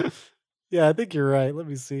 Yeah, I think you're right. Let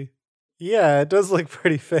me see. Yeah, it does look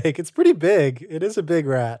pretty fake. It's pretty big. It is a big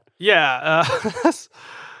rat. Yeah,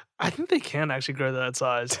 I think they can actually grow to that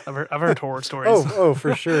size. I've heard horror stories. Oh,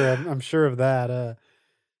 for sure. I'm sure of that.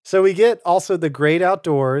 So we get also the great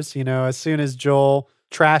outdoors. You know, as soon as Joel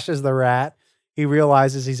trashes the rat, he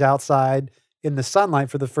realizes he's outside in the sunlight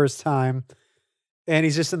for the first time, and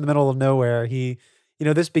he's just in the middle of nowhere.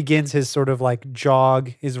 This begins his sort of like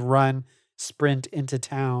jog, his run, sprint into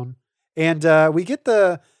town, and we get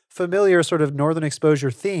the familiar sort of Northern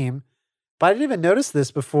Exposure theme. But I didn't even notice this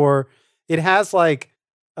before. It has like,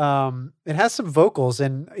 it has some vocals,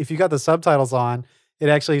 and if you got the subtitles on, it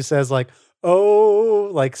actually says like, oh,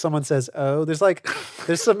 like someone says, oh, there's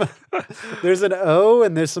some, there's an O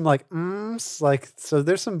and there's some like, like, so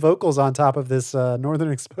there's some vocals on top of this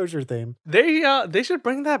Northern Exposure theme. They should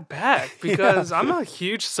bring that back because I'm a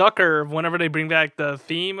huge sucker whenever they bring back the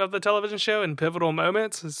theme of the television show in pivotal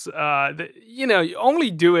moments. You only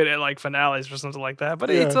do it at like finales or something like that, but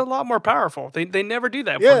it's a lot more powerful. They never do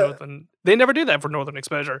that for Northern. They never do that for Northern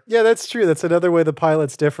Exposure. Yeah, that's true. That's another way the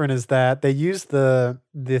pilot's different is that they use the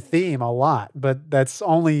theme a lot, but that's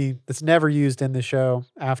never used in the show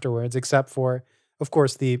afterwards, except for, of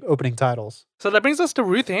course, the opening titles. So that brings us to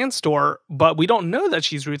Ruth Ann's store, but we don't know that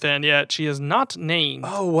she's Ruth Ann yet. She is not named.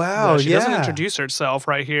 Oh, wow. She doesn't introduce herself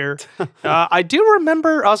right here. I do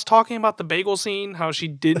remember us talking about the bagel scene, how she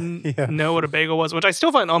didn't know what a bagel was, which I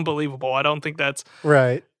still find unbelievable. I don't think that's...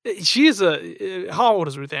 Right. She is how old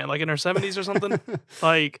is Ruth Ann? Like in her 70s or something?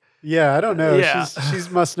 Like... Yeah, I don't know. Yeah. She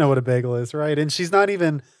must know what a bagel is, right? And she's not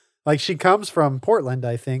even... Like, she comes from Portland,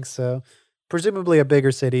 I think, so presumably a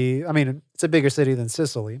bigger city. I mean, it's a bigger city than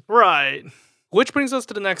Sicily. Right. Which brings us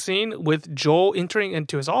to the next scene with Joel entering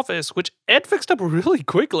into his office, which Ed fixed up really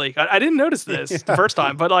quickly. I didn't notice this the first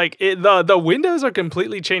time, but like the windows are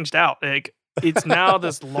completely changed out. Like it's now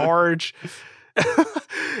this large...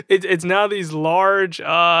 it's now these large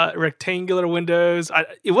rectangular windows.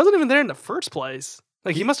 It wasn't even there in the first place.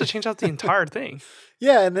 Like he must have changed out the entire thing.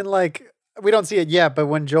 Yeah, and then like... We don't see it yet, but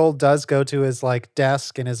when Joel does go to his like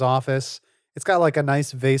desk in his office, it's got like a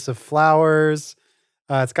nice vase of flowers.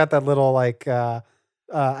 It's got that little like I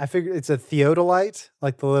figure it's a theodolite,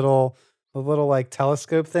 like the little like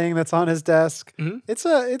telescope thing that's on his desk. Mm-hmm.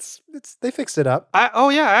 It's they fixed it up. I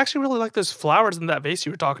actually really like those flowers in that vase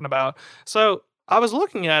you were talking about. So I was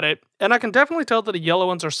looking at it, and I can definitely tell that the yellow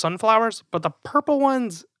ones are sunflowers, but the purple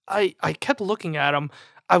ones, I kept looking at them.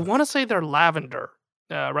 I want to say they're lavender.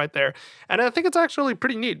 Right there. And I think it's actually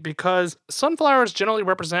pretty neat because sunflowers generally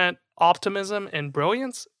represent optimism and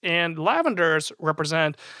brilliance, and lavenders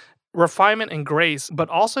represent refinement and grace, but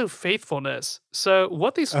also faithfulness. So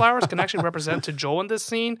what these flowers can actually represent to Joel in this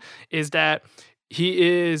scene is that he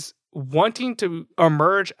is wanting to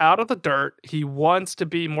emerge out of the dirt. He wants to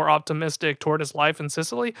be more optimistic toward his life in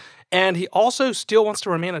Sicily. And he also still wants to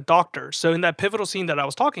remain a doctor. So in that pivotal scene that I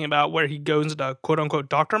was talking about, where he goes into quote unquote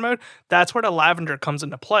doctor mode, that's where the lavender comes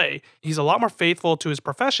into play. He's a lot more faithful to his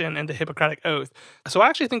profession and the Hippocratic Oath. So I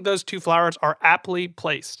actually think those two flowers are aptly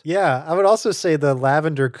placed. Yeah. I would also say the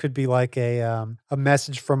lavender could be like a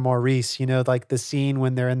message from Maurice, like the scene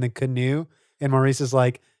when they're in the canoe and Maurice is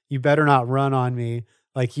like, you better not run on me.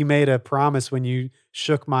 Like you made a promise when you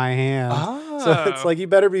shook my hand. Oh. So it's like, you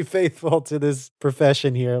better be faithful to this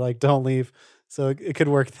profession here. Like don't leave. So it could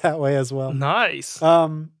work that way as well. Nice.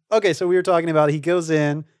 Okay. So we were talking about, he goes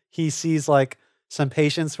in, he sees like some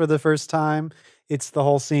patients for the first time. It's the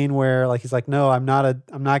whole scene where like, he's like, no, I'm not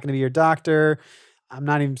going to be your doctor. I'm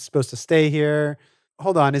not even supposed to stay here.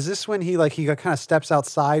 Hold on. Is this when he kind of steps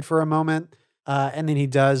outside for a moment? And then he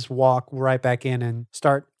does walk right back in and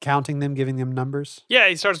start counting them, giving them numbers. Yeah,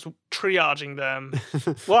 he starts triaging them.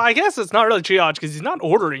 Well, I guess it's not really triage because he's not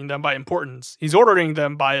ordering them by importance. He's ordering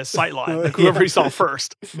them by a sight line, like whoever he saw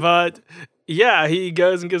first. But yeah, he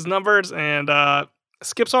goes and gives numbers and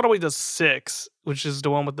skips all the way to 6, which is the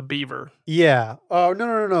one with the beaver. Yeah. Oh,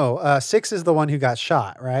 no. 6 is the one who got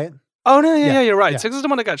shot, right? Oh, no, yeah, you're right. Yeah. 6 is the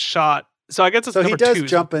one that got shot. So I guess it's so number he does 2.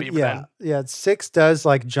 Jump in. Yeah. 6 does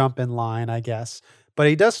like jump in line, I guess. But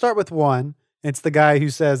he does start with 1. It's the guy who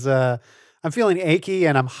says, I'm feeling achy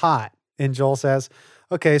and I'm hot. And Joel says,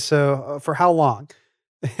 okay, so for how long?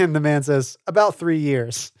 And the man says, about 3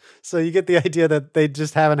 years. So you get the idea that they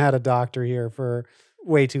just haven't had a doctor here for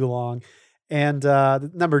way too long. And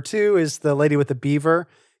number 2 is the lady with the beaver,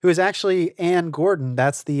 who is actually Anne Gordon.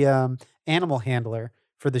 That's the animal handler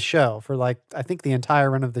for the show for like I think the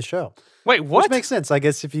entire run of the show. Wait, what? Which makes sense. I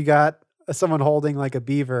guess if you got someone holding like a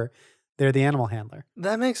beaver, they're the animal handler.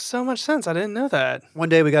 That makes so much sense. I didn't know that. One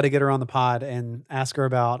day we got to get her on the pod and ask her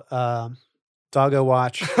about Doggo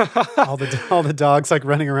Watch, all the dogs like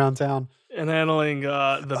running around town and handling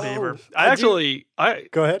the beaver.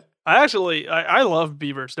 Go ahead. I love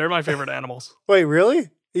beavers. They're my favorite animals. Wait, really?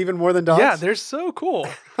 Even more than dogs? Yeah, they're so cool.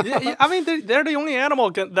 Yeah, I mean, they're the only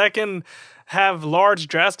animal that can have large,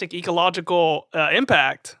 drastic ecological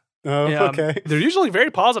impact. Oh, Yeah, okay. they're usually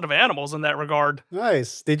very positive animals in that regard.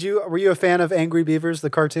 Nice. Were you a fan of Angry Beavers, the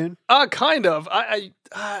cartoon? Kind of. I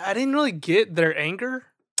didn't really get their anger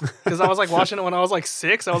because I was like watching it when I was like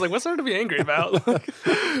 6. I was like, what's there to be angry about?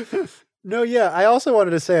 No, yeah. I also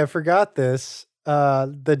wanted to say I forgot this.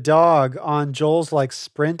 The dog on Joel's like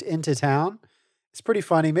sprint into town. It's pretty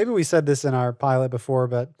funny. Maybe we said this in our pilot before,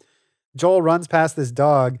 but Joel runs past this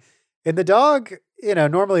dog, and the dog,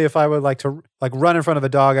 normally if I would like to like run in front of a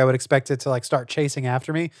dog, I would expect it to like start chasing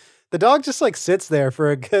after me. The dog just like sits there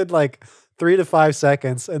for a good like 3 to 5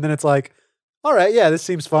 seconds, and then it's like, all right, yeah, this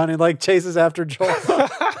seems fun, and like chases after Joel.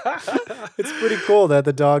 It's pretty cool that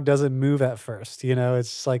the dog doesn't move at first. It's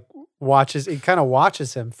just like it kind of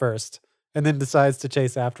watches him first and then decides to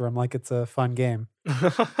chase after him like it's a fun game.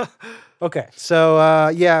 Okay.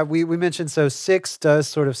 So, we mentioned, so 6 does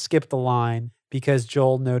sort of skip the line because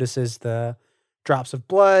Joel notices the drops of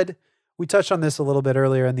blood. We touched on this a little bit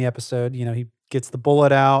earlier in the episode. He gets the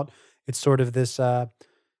bullet out. It's sort of this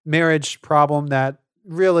marriage problem that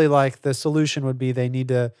really like the solution would be they need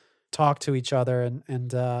to talk to each other.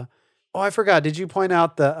 And I forgot. Did you point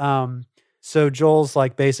out so Joel's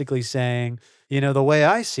like basically saying, the way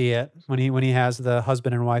I see it, when he has the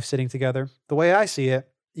husband and wife sitting together, the way I see it,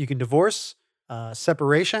 you can divorce,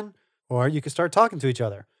 separation, or you can start talking to each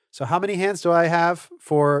other. So how many hands do I have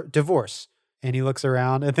for divorce? And he looks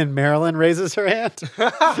around, and then Marilyn raises her hand.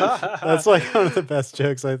 That's like one of the best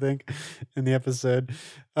jokes, I think, in the episode.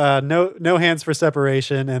 No hands for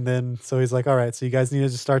separation. And then, so he's like, all right, so you guys need to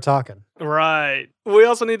just start talking. Right. We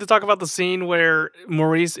also need to talk about the scene where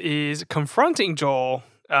Maurice is confronting Joel.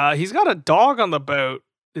 He's got a dog on the boat.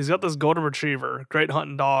 He's got this golden retriever, great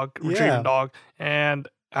hunting dog, retrieving dog. And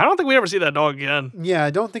I don't think we ever see that dog again. Yeah,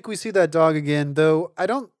 I don't think we see that dog again, though I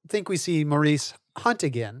don't think we see Maurice hunt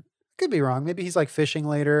again. Could be wrong. Maybe he's like fishing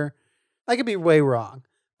later. I could be way wrong.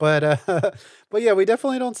 But yeah, we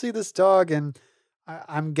definitely don't see this dog. And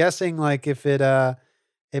I'm guessing like if it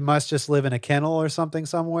must just live in a kennel or something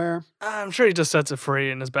somewhere. I'm sure he just sets it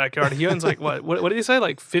free in his backyard. He owns like what did he say?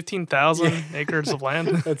 Like 15,000 acres of land?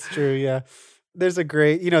 That's true, yeah. There's a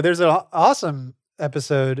great, there's an awesome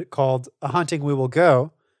episode called A Hunting We Will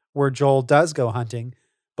Go, where Joel does go hunting.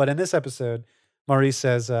 But in this episode, Maurice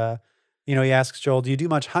says, he asks Joel, do you do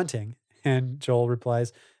much hunting? And Joel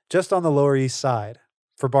replies, just on the Lower East Side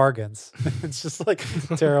for bargains. It's just like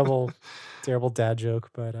terrible dad joke,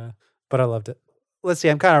 but I loved it. Let's see,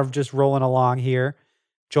 I'm kind of just rolling along here.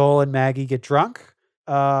 Joel and Maggie get drunk.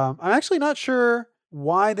 I'm actually not sure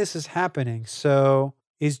why this is happening. So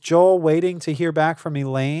is Joel waiting to hear back from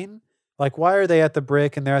Elaine? Like, why are they at the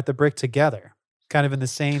Brick and they're at the Brick together? Kind of in the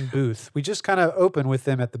same booth. We just kind of open with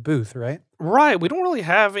them at the booth, right? Right. We don't really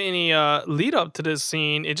have any lead up to this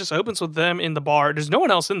scene. It just opens with them in the bar. There's no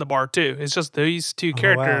one else in the bar, too. It's just these two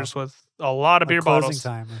characters with a lot of beer bottles.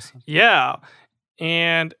 Closing time or something. Yeah.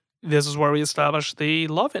 And this is where we establish the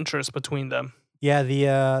love interest between them. Yeah,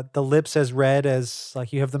 the lips as red as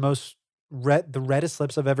like you have the reddest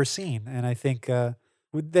lips I've ever seen. And I think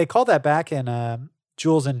they call that back in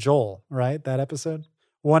Jules and Joel, right? That episode.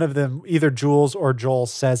 One of them, either Jules or Joel,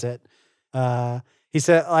 says it. He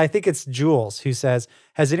said, I think it's Jules who says,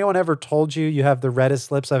 has anyone ever told you you have the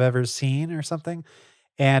reddest lips I've ever seen or something?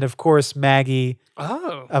 And of course, Maggie.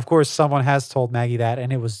 Oh. Of course, someone has told Maggie that,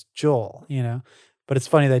 and it was Joel, But it's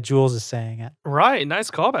funny that Jules is saying it. Right.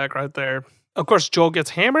 Nice callback right there. Of course, Joel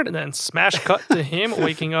gets hammered and then smash cut to him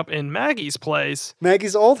waking up in Maggie's place.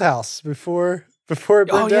 Maggie's old house before it burned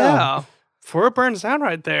down. Yeah. Before it burns down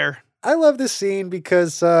right there. I love this scene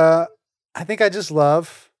because I think I just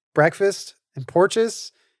love breakfast and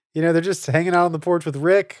porches. They're just hanging out on the porch with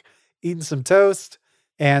Rick, eating some toast.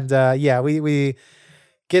 And we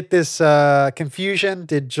get this confusion.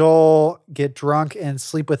 Did Joel get drunk and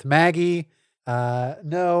sleep with Maggie?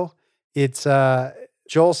 No. It's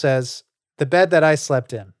Joel says, the bed that I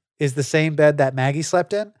slept in is the same bed that Maggie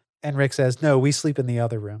slept in. And Rick says, no, we sleep in the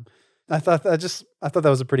other room. I thought that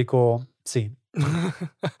was a pretty cool scene.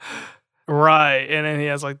 Right. And then he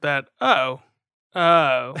has like that, little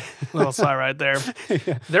sigh right there.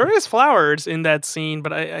 Yeah. There is flowers in that scene,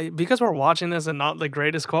 but I because we're watching this and not the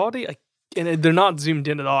greatest quality, I And they're not zoomed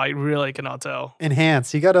in at all. I really cannot tell.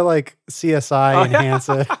 Enhance. You got to like CSI enhance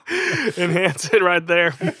it. Enhance it right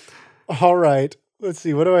there. All right. Let's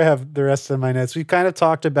see. What do I have the rest of my notes? We kind of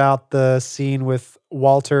talked about the scene with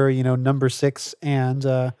Walter, number 6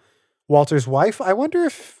 and Walter's wife. I wonder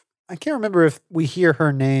if, I can't remember if we hear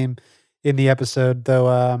her name in the episode,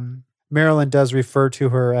 though Marilyn does refer to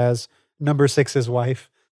her as number 6's wife.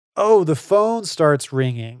 Oh, the phone starts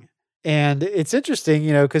ringing. And it's interesting,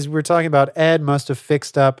 because we're talking about Ed must have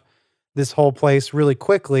fixed up this whole place really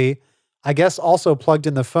quickly. I guess also plugged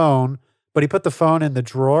in the phone, but he put the phone in the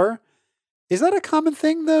drawer. Is that a common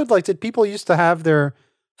thing though? Like, did people used to have their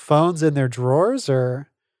phones in their drawers, or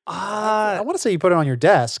I want to say you put it on your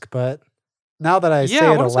desk, but now that I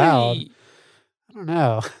say it aloud, I don't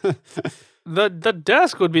know. The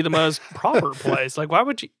desk would be the most proper place. Like, why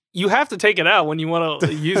would you have to take it out when you want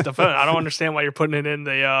to use the phone? I don't understand why you're putting it in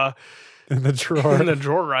the drawer. In the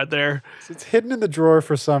drawer right there. So it's hidden in the drawer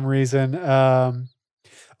for some reason.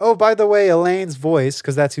 Oh, by the way, Elaine's voice,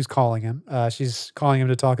 because that's who's calling him. She's calling him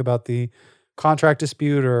to talk about the contract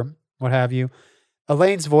dispute or what have you.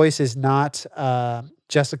 Elaine's voice is not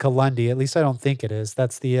Jessica Lundy. At least I don't think it is.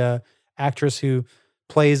 That's the actress who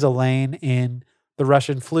plays Elaine in The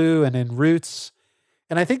Russian Flu and in Roots.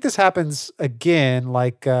 And I think this happens again,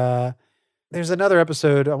 like there's another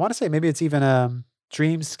episode, I want to say maybe it's even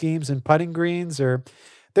Dreams, Schemes, and Putting Greens, or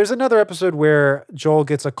there's another episode where Joel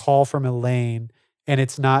gets a call from Elaine and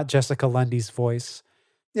it's not Jessica Lundy's voice.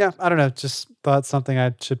 Yeah, I don't know, just thought something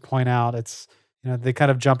I should point out. It's, they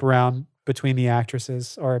kind of jump around between the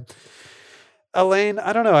actresses. Or Elaine,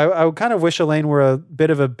 I don't know, I would kind of wish Elaine were a bit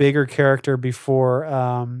of a bigger character before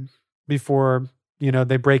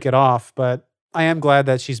they break it off, but I am glad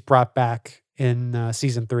that she's brought back in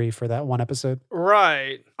season 3 for that one episode.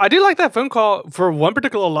 Right. I do like that phone call for one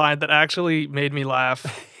particular line that actually made me laugh.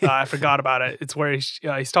 I forgot about it. It's where he's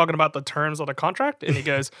talking about the terms of the contract, and he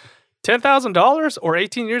goes, $10,000 or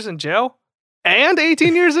 18 years in jail? And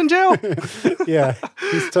 18 years in jail? Yeah,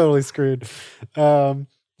 he's totally screwed. But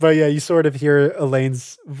yeah, you sort of hear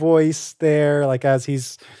Elaine's voice there, like as he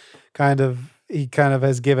kind of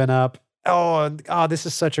has given up. Oh, this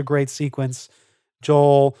is such a great sequence.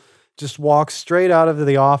 Joel just walks straight out of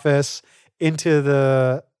the office into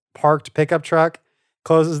the parked pickup truck,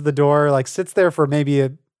 closes the door, like sits there for maybe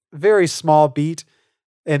a very small beat,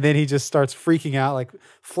 and then he just starts freaking out, like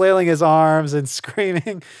flailing his arms and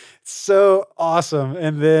screaming. It's so awesome.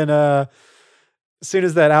 And then as soon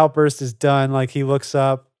as that outburst is done, like he looks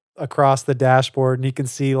up across the dashboard and he can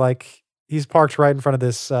see like he's parked right in front of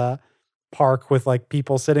this park with like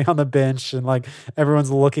people sitting on the bench and like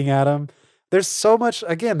everyone's looking at him. There's so much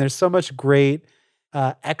great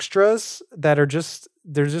extras that are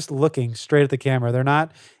they're just looking straight at the camera. They're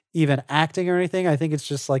not even acting or anything. I think it's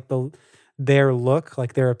just like their look,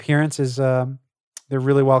 like their appearance is they're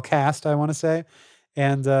really well cast, I want to say.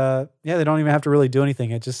 And they don't even have to really do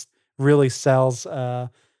anything. It just really sells the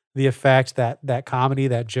effect, that comedy,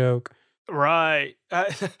 that joke. Right.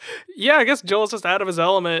 Yeah, I guess Joel's just out of his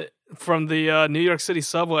element from the New York City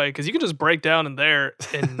subway, because you can just break down in there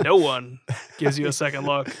and no one gives you a second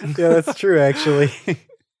look. Yeah, that's true, actually.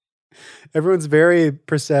 Everyone's very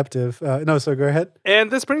perceptive. So go ahead. And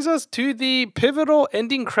this brings us to the pivotal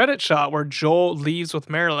ending credit shot where Joel leaves with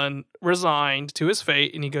Marilyn, resigned to his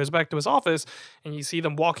fate, and he goes back to his office, and you see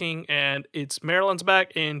them walking, and it's Marilyn's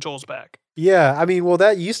back and Joel's back. Yeah, I mean, well,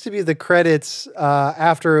 that used to be the credits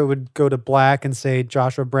after it would go to black and say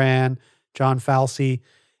Joshua Brand, John Falsey.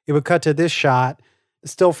 It would cut to this shot,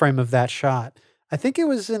 still frame of that shot. I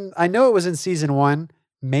know it was in season 1,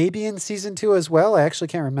 maybe in season 2 as well. I actually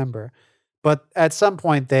can't remember. But at some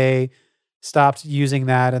point they stopped using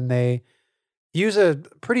that and they use a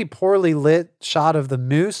pretty poorly lit shot of the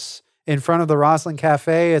Moose in front of the Roslyn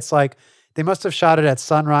Cafe. It's like they must have shot it at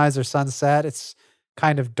sunrise or sunset. It's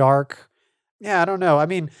kind of dark. Yeah, I don't know. I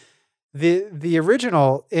mean, the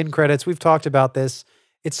original end credits, we've talked about this.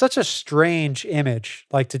 It's such a strange image,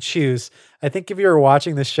 like to choose. I think if you were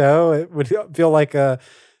watching the show, it would feel like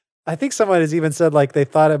I think someone has even said like they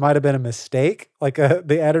thought it might have been a mistake. Like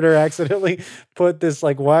the editor accidentally put this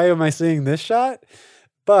like, why am I seeing this shot?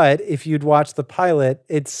 But if you'd watch the pilot,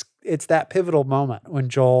 it's that pivotal moment when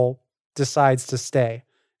Joel decides to stay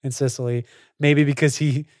in Sicily, maybe because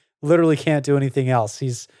he literally can't do anything else.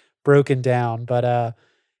 He's broken down, but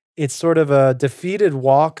it's sort of a defeated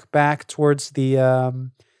walk back towards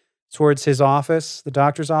towards his office, the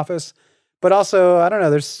doctor's office. But also, I don't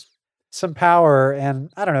know, there's some power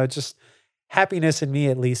and I don't know, just happiness in me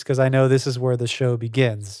at least, because I know this is where the show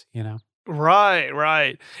begins,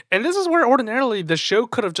 Right. And this is where ordinarily the show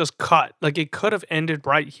could have just cut. Like it could have ended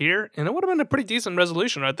right here and it would have been a pretty decent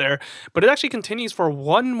resolution right there. But it actually continues for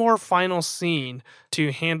one more final scene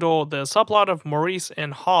to handle the subplot of Maurice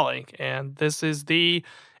and Holly. And this is the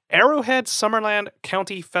Arrowhead Summerland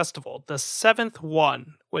County Festival, the 7th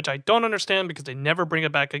one, which I don't understand because they never bring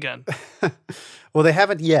it back again. Well, they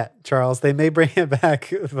haven't yet, Charles. They may bring it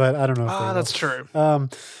back, but I don't know if they will. That's true.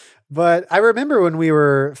 But I remember when we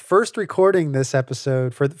were first recording this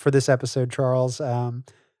episode for this episode, Charles,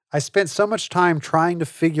 I spent so much time trying to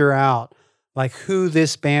figure out like who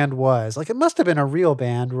this band was. Like it must have been a real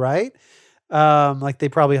band, right? Like they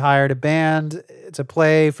probably hired a band to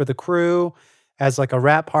play for the crew as like a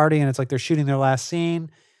rap party, and it's like they're shooting their last scene.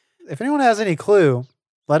 If anyone has any clue,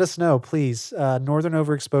 let us know, please.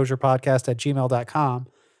 northernoverexposurepodcast@gmail.com.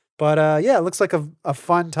 But yeah, it looks like a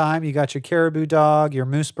fun time. You got your caribou dog, your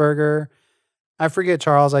moose burger. I forget,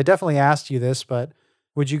 Charles, I definitely asked you this, but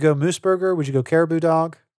would you go moose burger? Would you go caribou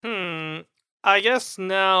dog? I guess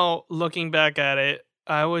now looking back at it,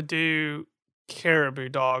 I would do caribou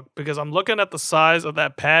dog because I'm looking at the size of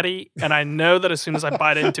that patty and I know that as soon as I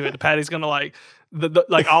bite into it, the patty's gonna like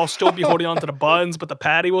like I'll still be holding on to the buns, but the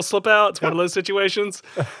patty will slip out. It's one of those situations.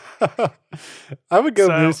 I would go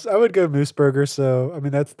moose. I would go moose burger. So I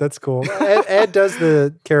mean that's cool. Ed does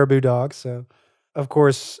the caribou dog. So of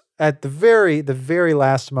course at the very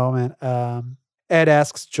last moment, Ed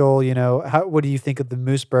asks Joel, what do you think of the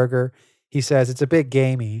moose burger? He says it's a bit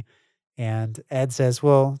gamey, and Ed says,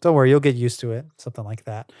 "Well, don't worry, you'll get used to it." Something like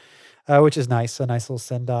that, which is nice. A nice little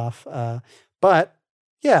send off. But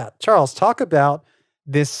yeah, Charles, talk about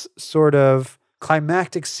this sort of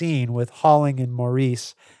climactic scene with Holling and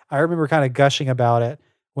Maurice. I remember kind of gushing about it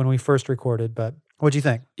when we first recorded, but what'd you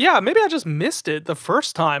think? Yeah, maybe I just missed it the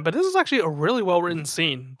first time, but this is actually a really well written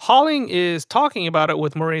scene. Holling is talking about it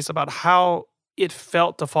with Maurice about how it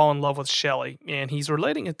felt to fall in love with Shelley, and he's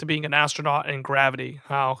relating it to being an astronaut and gravity.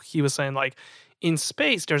 How he was saying, like, in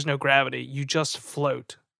space, there's no gravity. You just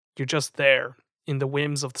float. You're just there in the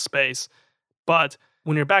whims of the space. But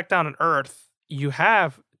when you're back down on Earth, you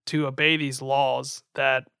have to obey these laws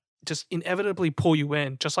that just inevitably pull you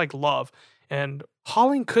in, just like love. And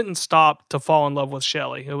Holling couldn't stop to fall in love with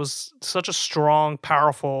Shelley. It was such a strong,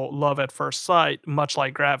 powerful love at first sight, much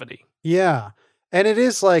like gravity. Yeah. And it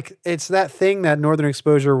is like, it's that thing that Northern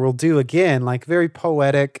Exposure will do again, like very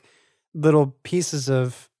poetic little pieces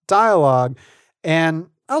of dialogue. And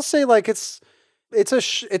I'll say like it's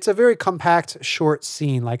a very compact, short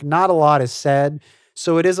scene. Like not a lot is said.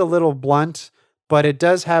 So it is a little blunt, but it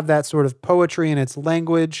does have that sort of poetry in its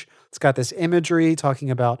language. It's got this imagery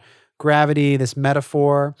talking about gravity, this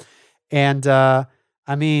metaphor. And I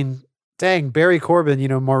mean, dang, Barry Corbin,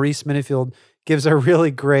 Maurice Minifield gives a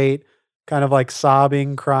really great kind of like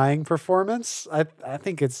sobbing, crying performance. I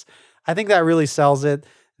think that really sells it.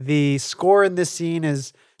 The score in this scene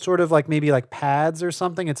is sort of like maybe like pads or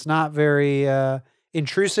something. It's not very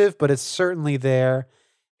intrusive, but it's certainly there.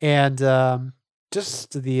 And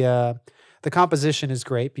just the composition is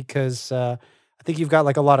great because I think you've got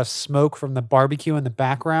like a lot of smoke from the barbecue in the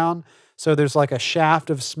background. So there's like a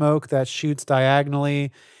shaft of smoke that shoots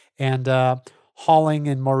diagonally, and Holling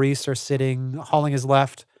and Maurice are sitting. Holling is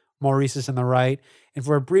left, Maurice is in the right. And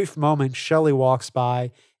for a brief moment, Shelley walks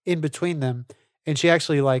by in between them, and she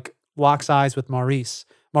actually like locks eyes with Maurice.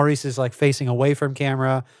 Maurice is like facing away from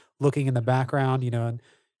camera, looking in the background, and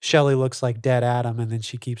Shelley looks like dead at him, and then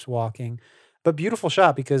she keeps walking. But beautiful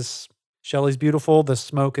shot because Shelley's beautiful. The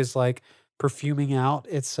smoke is like perfuming out.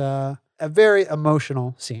 It's a very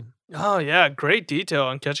emotional scene. Oh, yeah. Great detail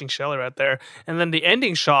on catching Shelley right there. And then the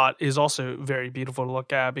ending shot is also very beautiful to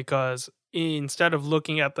look at because instead of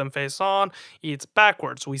looking at them face on, it's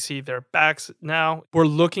backwards. We see their backs now. We're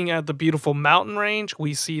looking at the beautiful mountain range.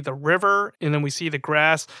 We see the river and then we see the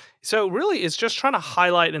grass. So really, it's just trying to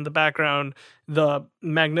highlight in the background the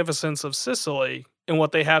magnificence of Sicily and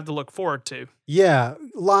what they have to look forward to. Yeah,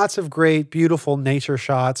 lots of great, beautiful nature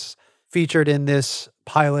shots featured in this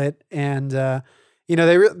pilot. And,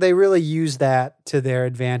 they really use that to their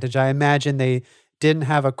advantage. I imagine they didn't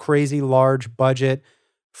have a crazy large budget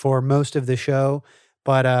for most of the show,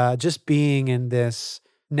 but just being in this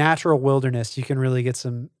natural wilderness, you can really get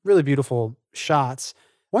some really beautiful shots.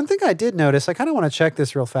 One thing I did notice, I kind of want to check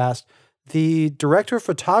this real fast. The director of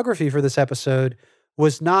photography for this episode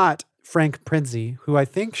was not Frank Prinzi, who I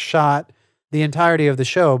think shot the entirety of the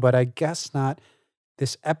show, but I guess not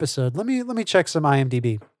this episode. Let me check some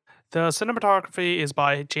IMDb. The cinematography is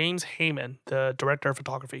by James Heyman, the director of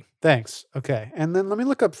photography. Thanks. Okay. And then let me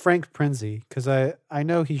look up Frank Prinzi, because I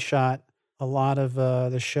know he shot a lot of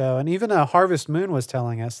the show. And even Harvest Moon was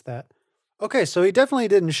telling us that Okay, so he definitely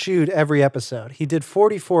didn't shoot every episode. He did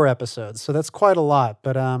 44 episodes, so that's quite a lot.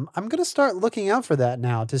 But I'm gonna start looking out for that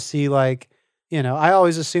now to see, like, I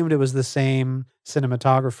always assumed it was the same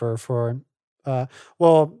cinematographer for,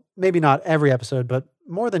 well, maybe not every episode, but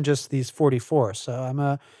more than just these 44. So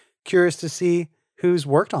I'm curious to see who's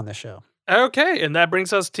worked on this show. Okay, and that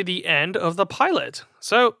brings us to the end of the pilot.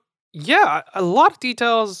 So, yeah, a lot of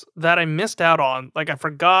details that I missed out on. Like, I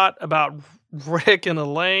forgot about Rick and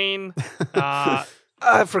Elaine. I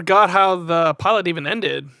forgot how the pilot even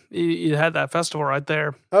ended. You had that festival right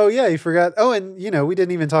there. Oh, yeah, you forgot. Oh, and, we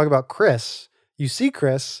didn't even talk about Chris. You see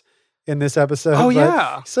Chris in this episode. Oh, but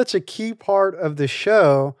yeah. Such a key part of the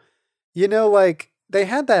show. Like, they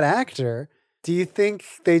had that actor. Do you think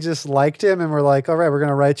they just liked him and were like, all right, we're going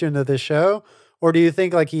to write you into this show? Or do you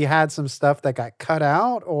think, like, he had some stuff that got cut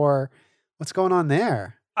out? Or what's going on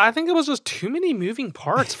there? I think it was just too many moving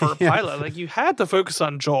parts for a pilot. Like, you had to focus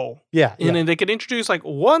on Joel. Yeah. And then they could introduce, like,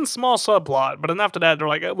 one small subplot. But then after that, they're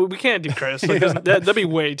like, we can't do Chris. Like, that'd be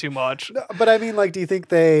way too much. But I mean, like, do you think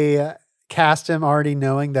they cast him already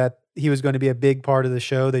knowing that he was going to be a big part of the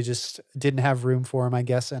show? They just didn't have room for him, I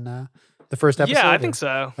guess, in the first episode? Yeah, I think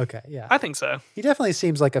so. Okay, yeah. I think so. He definitely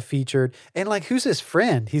seems like a featured. And, like, who's his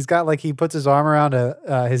friend? He's got, like, he puts his arm around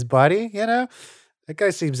his buddy, That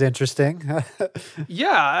guy seems interesting.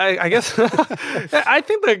 Yeah, I guess. I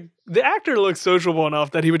think the actor looks sociable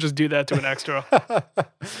enough that he would just do that to an extra.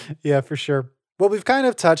 Yeah, for sure. Well, we've kind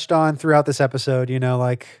of touched on throughout this episode,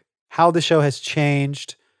 like how the show has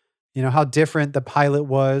changed, how different the pilot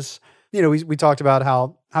was. We talked about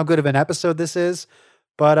how good of an episode this is.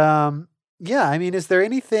 But yeah, I mean, is there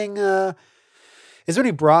anything, is there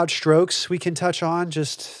any broad strokes we can touch on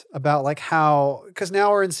just about like how, because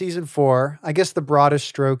now we're in season 4, I guess the broadest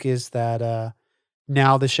stroke is that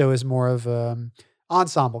now the show is more of an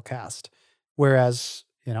ensemble cast. Whereas,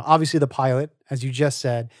 obviously the pilot, as you just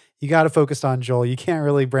said, you got to focus on Joel. You can't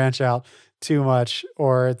really branch out too much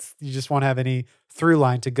or you just won't have any through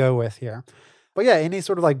line to go with here. But yeah, any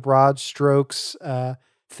sort of like broad strokes,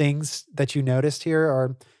 things that you noticed here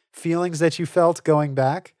or feelings that you felt going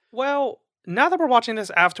back? Well, now that we're watching this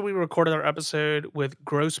after we recorded our episode with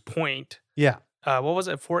Grosse Pointe. Yeah. What was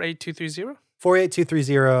it? 48230?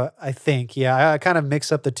 48230, I think. Yeah, I kind of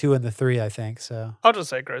mix up the 2 and the 3, I think. So I'll just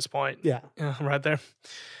say Grosse Pointe. Yeah. Right there.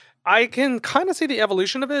 I can kind of see the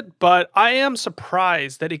evolution of it, but I am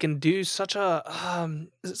surprised that he can do such an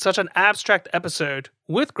abstract episode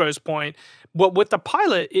with Grosse Pointe. But with the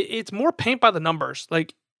pilot, it's more paint by the numbers.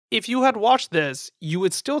 Like, if you had watched this, you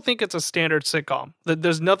would still think it's a standard sitcom.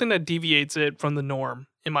 There's nothing that deviates it from the norm,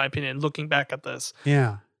 in my opinion, looking back at this.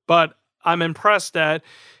 Yeah. But I'm impressed that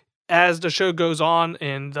as the show goes on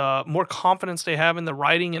and the more confidence they have in the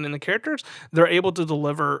writing and in the characters, they're able to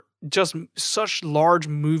deliver just such large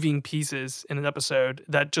moving pieces in an episode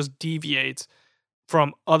that just deviates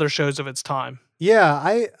from other shows of its time.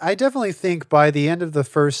 Yeah, I definitely think by the end of the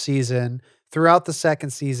first season, throughout the second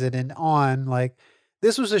season and on, like,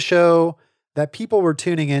 this was a show that people were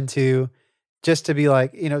tuning into just to be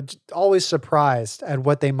like, always surprised at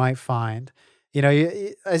what they might find.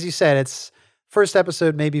 As you said, it's first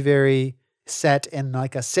episode may be very set in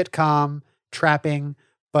like a sitcom trapping,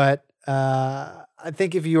 but I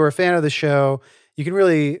think if you were a fan of the show, you can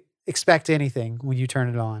really expect anything when you turn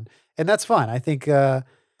it on. And that's fun. I think I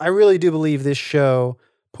really do believe this show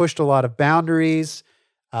pushed a lot of boundaries,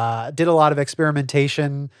 did a lot of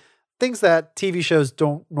experimentation, things that TV shows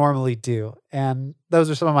don't normally do. And those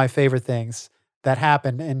are some of my favorite things that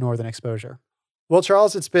happened in Northern Exposure. Well,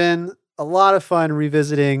 Charles, it's been a lot of fun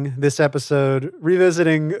revisiting this episode,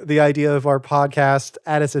 revisiting the idea of our podcast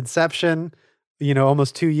at its inception,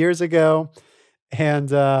 almost 2 years ago.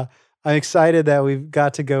 And I'm excited that we've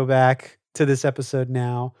got to go back to this episode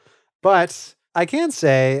now. But I can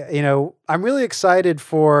say, I'm really excited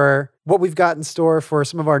for what we've got in store for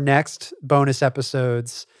some of our next bonus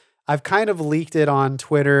episodes. I've kind of leaked it on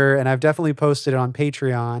Twitter and I've definitely posted it on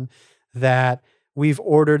Patreon that we've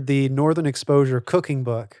ordered the Northern Exposure cooking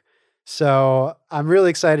book. So I'm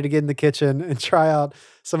really excited to get in the kitchen and try out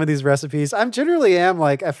some of these recipes. I generally am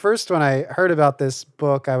like, at first when I heard about this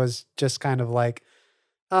book, I was just kind of like,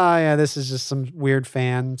 oh yeah, this is just some weird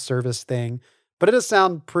fan service thing. But it does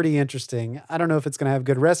sound pretty interesting. I don't know if it's going to have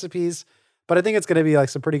good recipes, but I think it's going to be like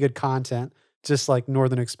some pretty good content, just like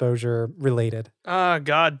Northern Exposure related.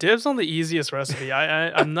 God, dibs on the easiest recipe.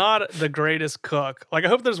 I'm not the greatest cook. Like, I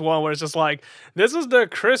hope there's one where it's just like, this is the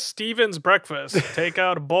Chris Stevens breakfast. Take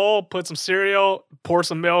out a bowl, put some cereal, pour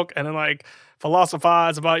some milk, and then like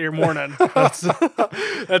philosophize about your morning. That's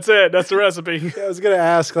it. That's the recipe. I was going to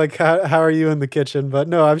ask, like, how are you in the kitchen? But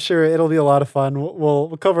no, I'm sure it'll be a lot of fun.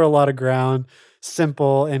 We'll cover a lot of ground,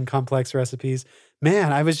 simple and complex recipes.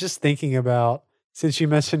 Man, I was just thinking about, since you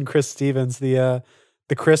mentioned Chris Stevens, the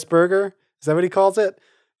Chris burger. Is that what he calls it?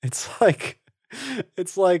 It's like,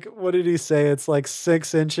 what did he say? It's like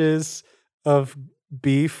 6 inches of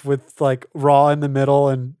beef with like raw in the middle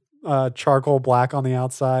and charcoal black on the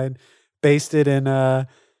outside, basted in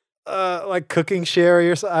like cooking sherry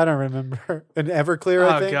or something. I don't remember. An Everclear,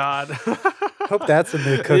 I think. Oh God. Hope that's in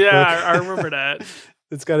the cookbook. Yeah, I remember that.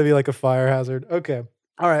 It's got to be like a fire hazard. Okay.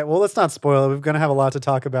 All right. Well, let's not spoil it. We're going to have a lot to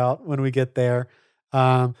talk about when we get there.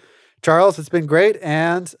 Charles, it's been great,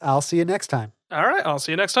 and I'll see you next time. All right. I'll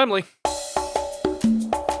see you next time, Lee.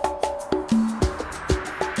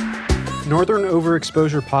 Northern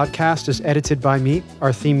Overexposure Podcast is edited by me.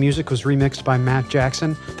 Our theme music was remixed by Matt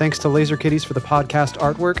Jackson. Thanks to Laser Kitties for the podcast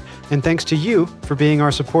artwork, and thanks to you for being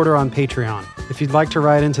our supporter on Patreon. If you'd like to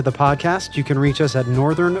write into the podcast, you can reach us at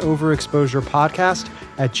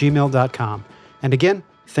northernoverexposurepodcast@gmail.com. And again,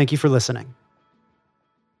 thank you for listening.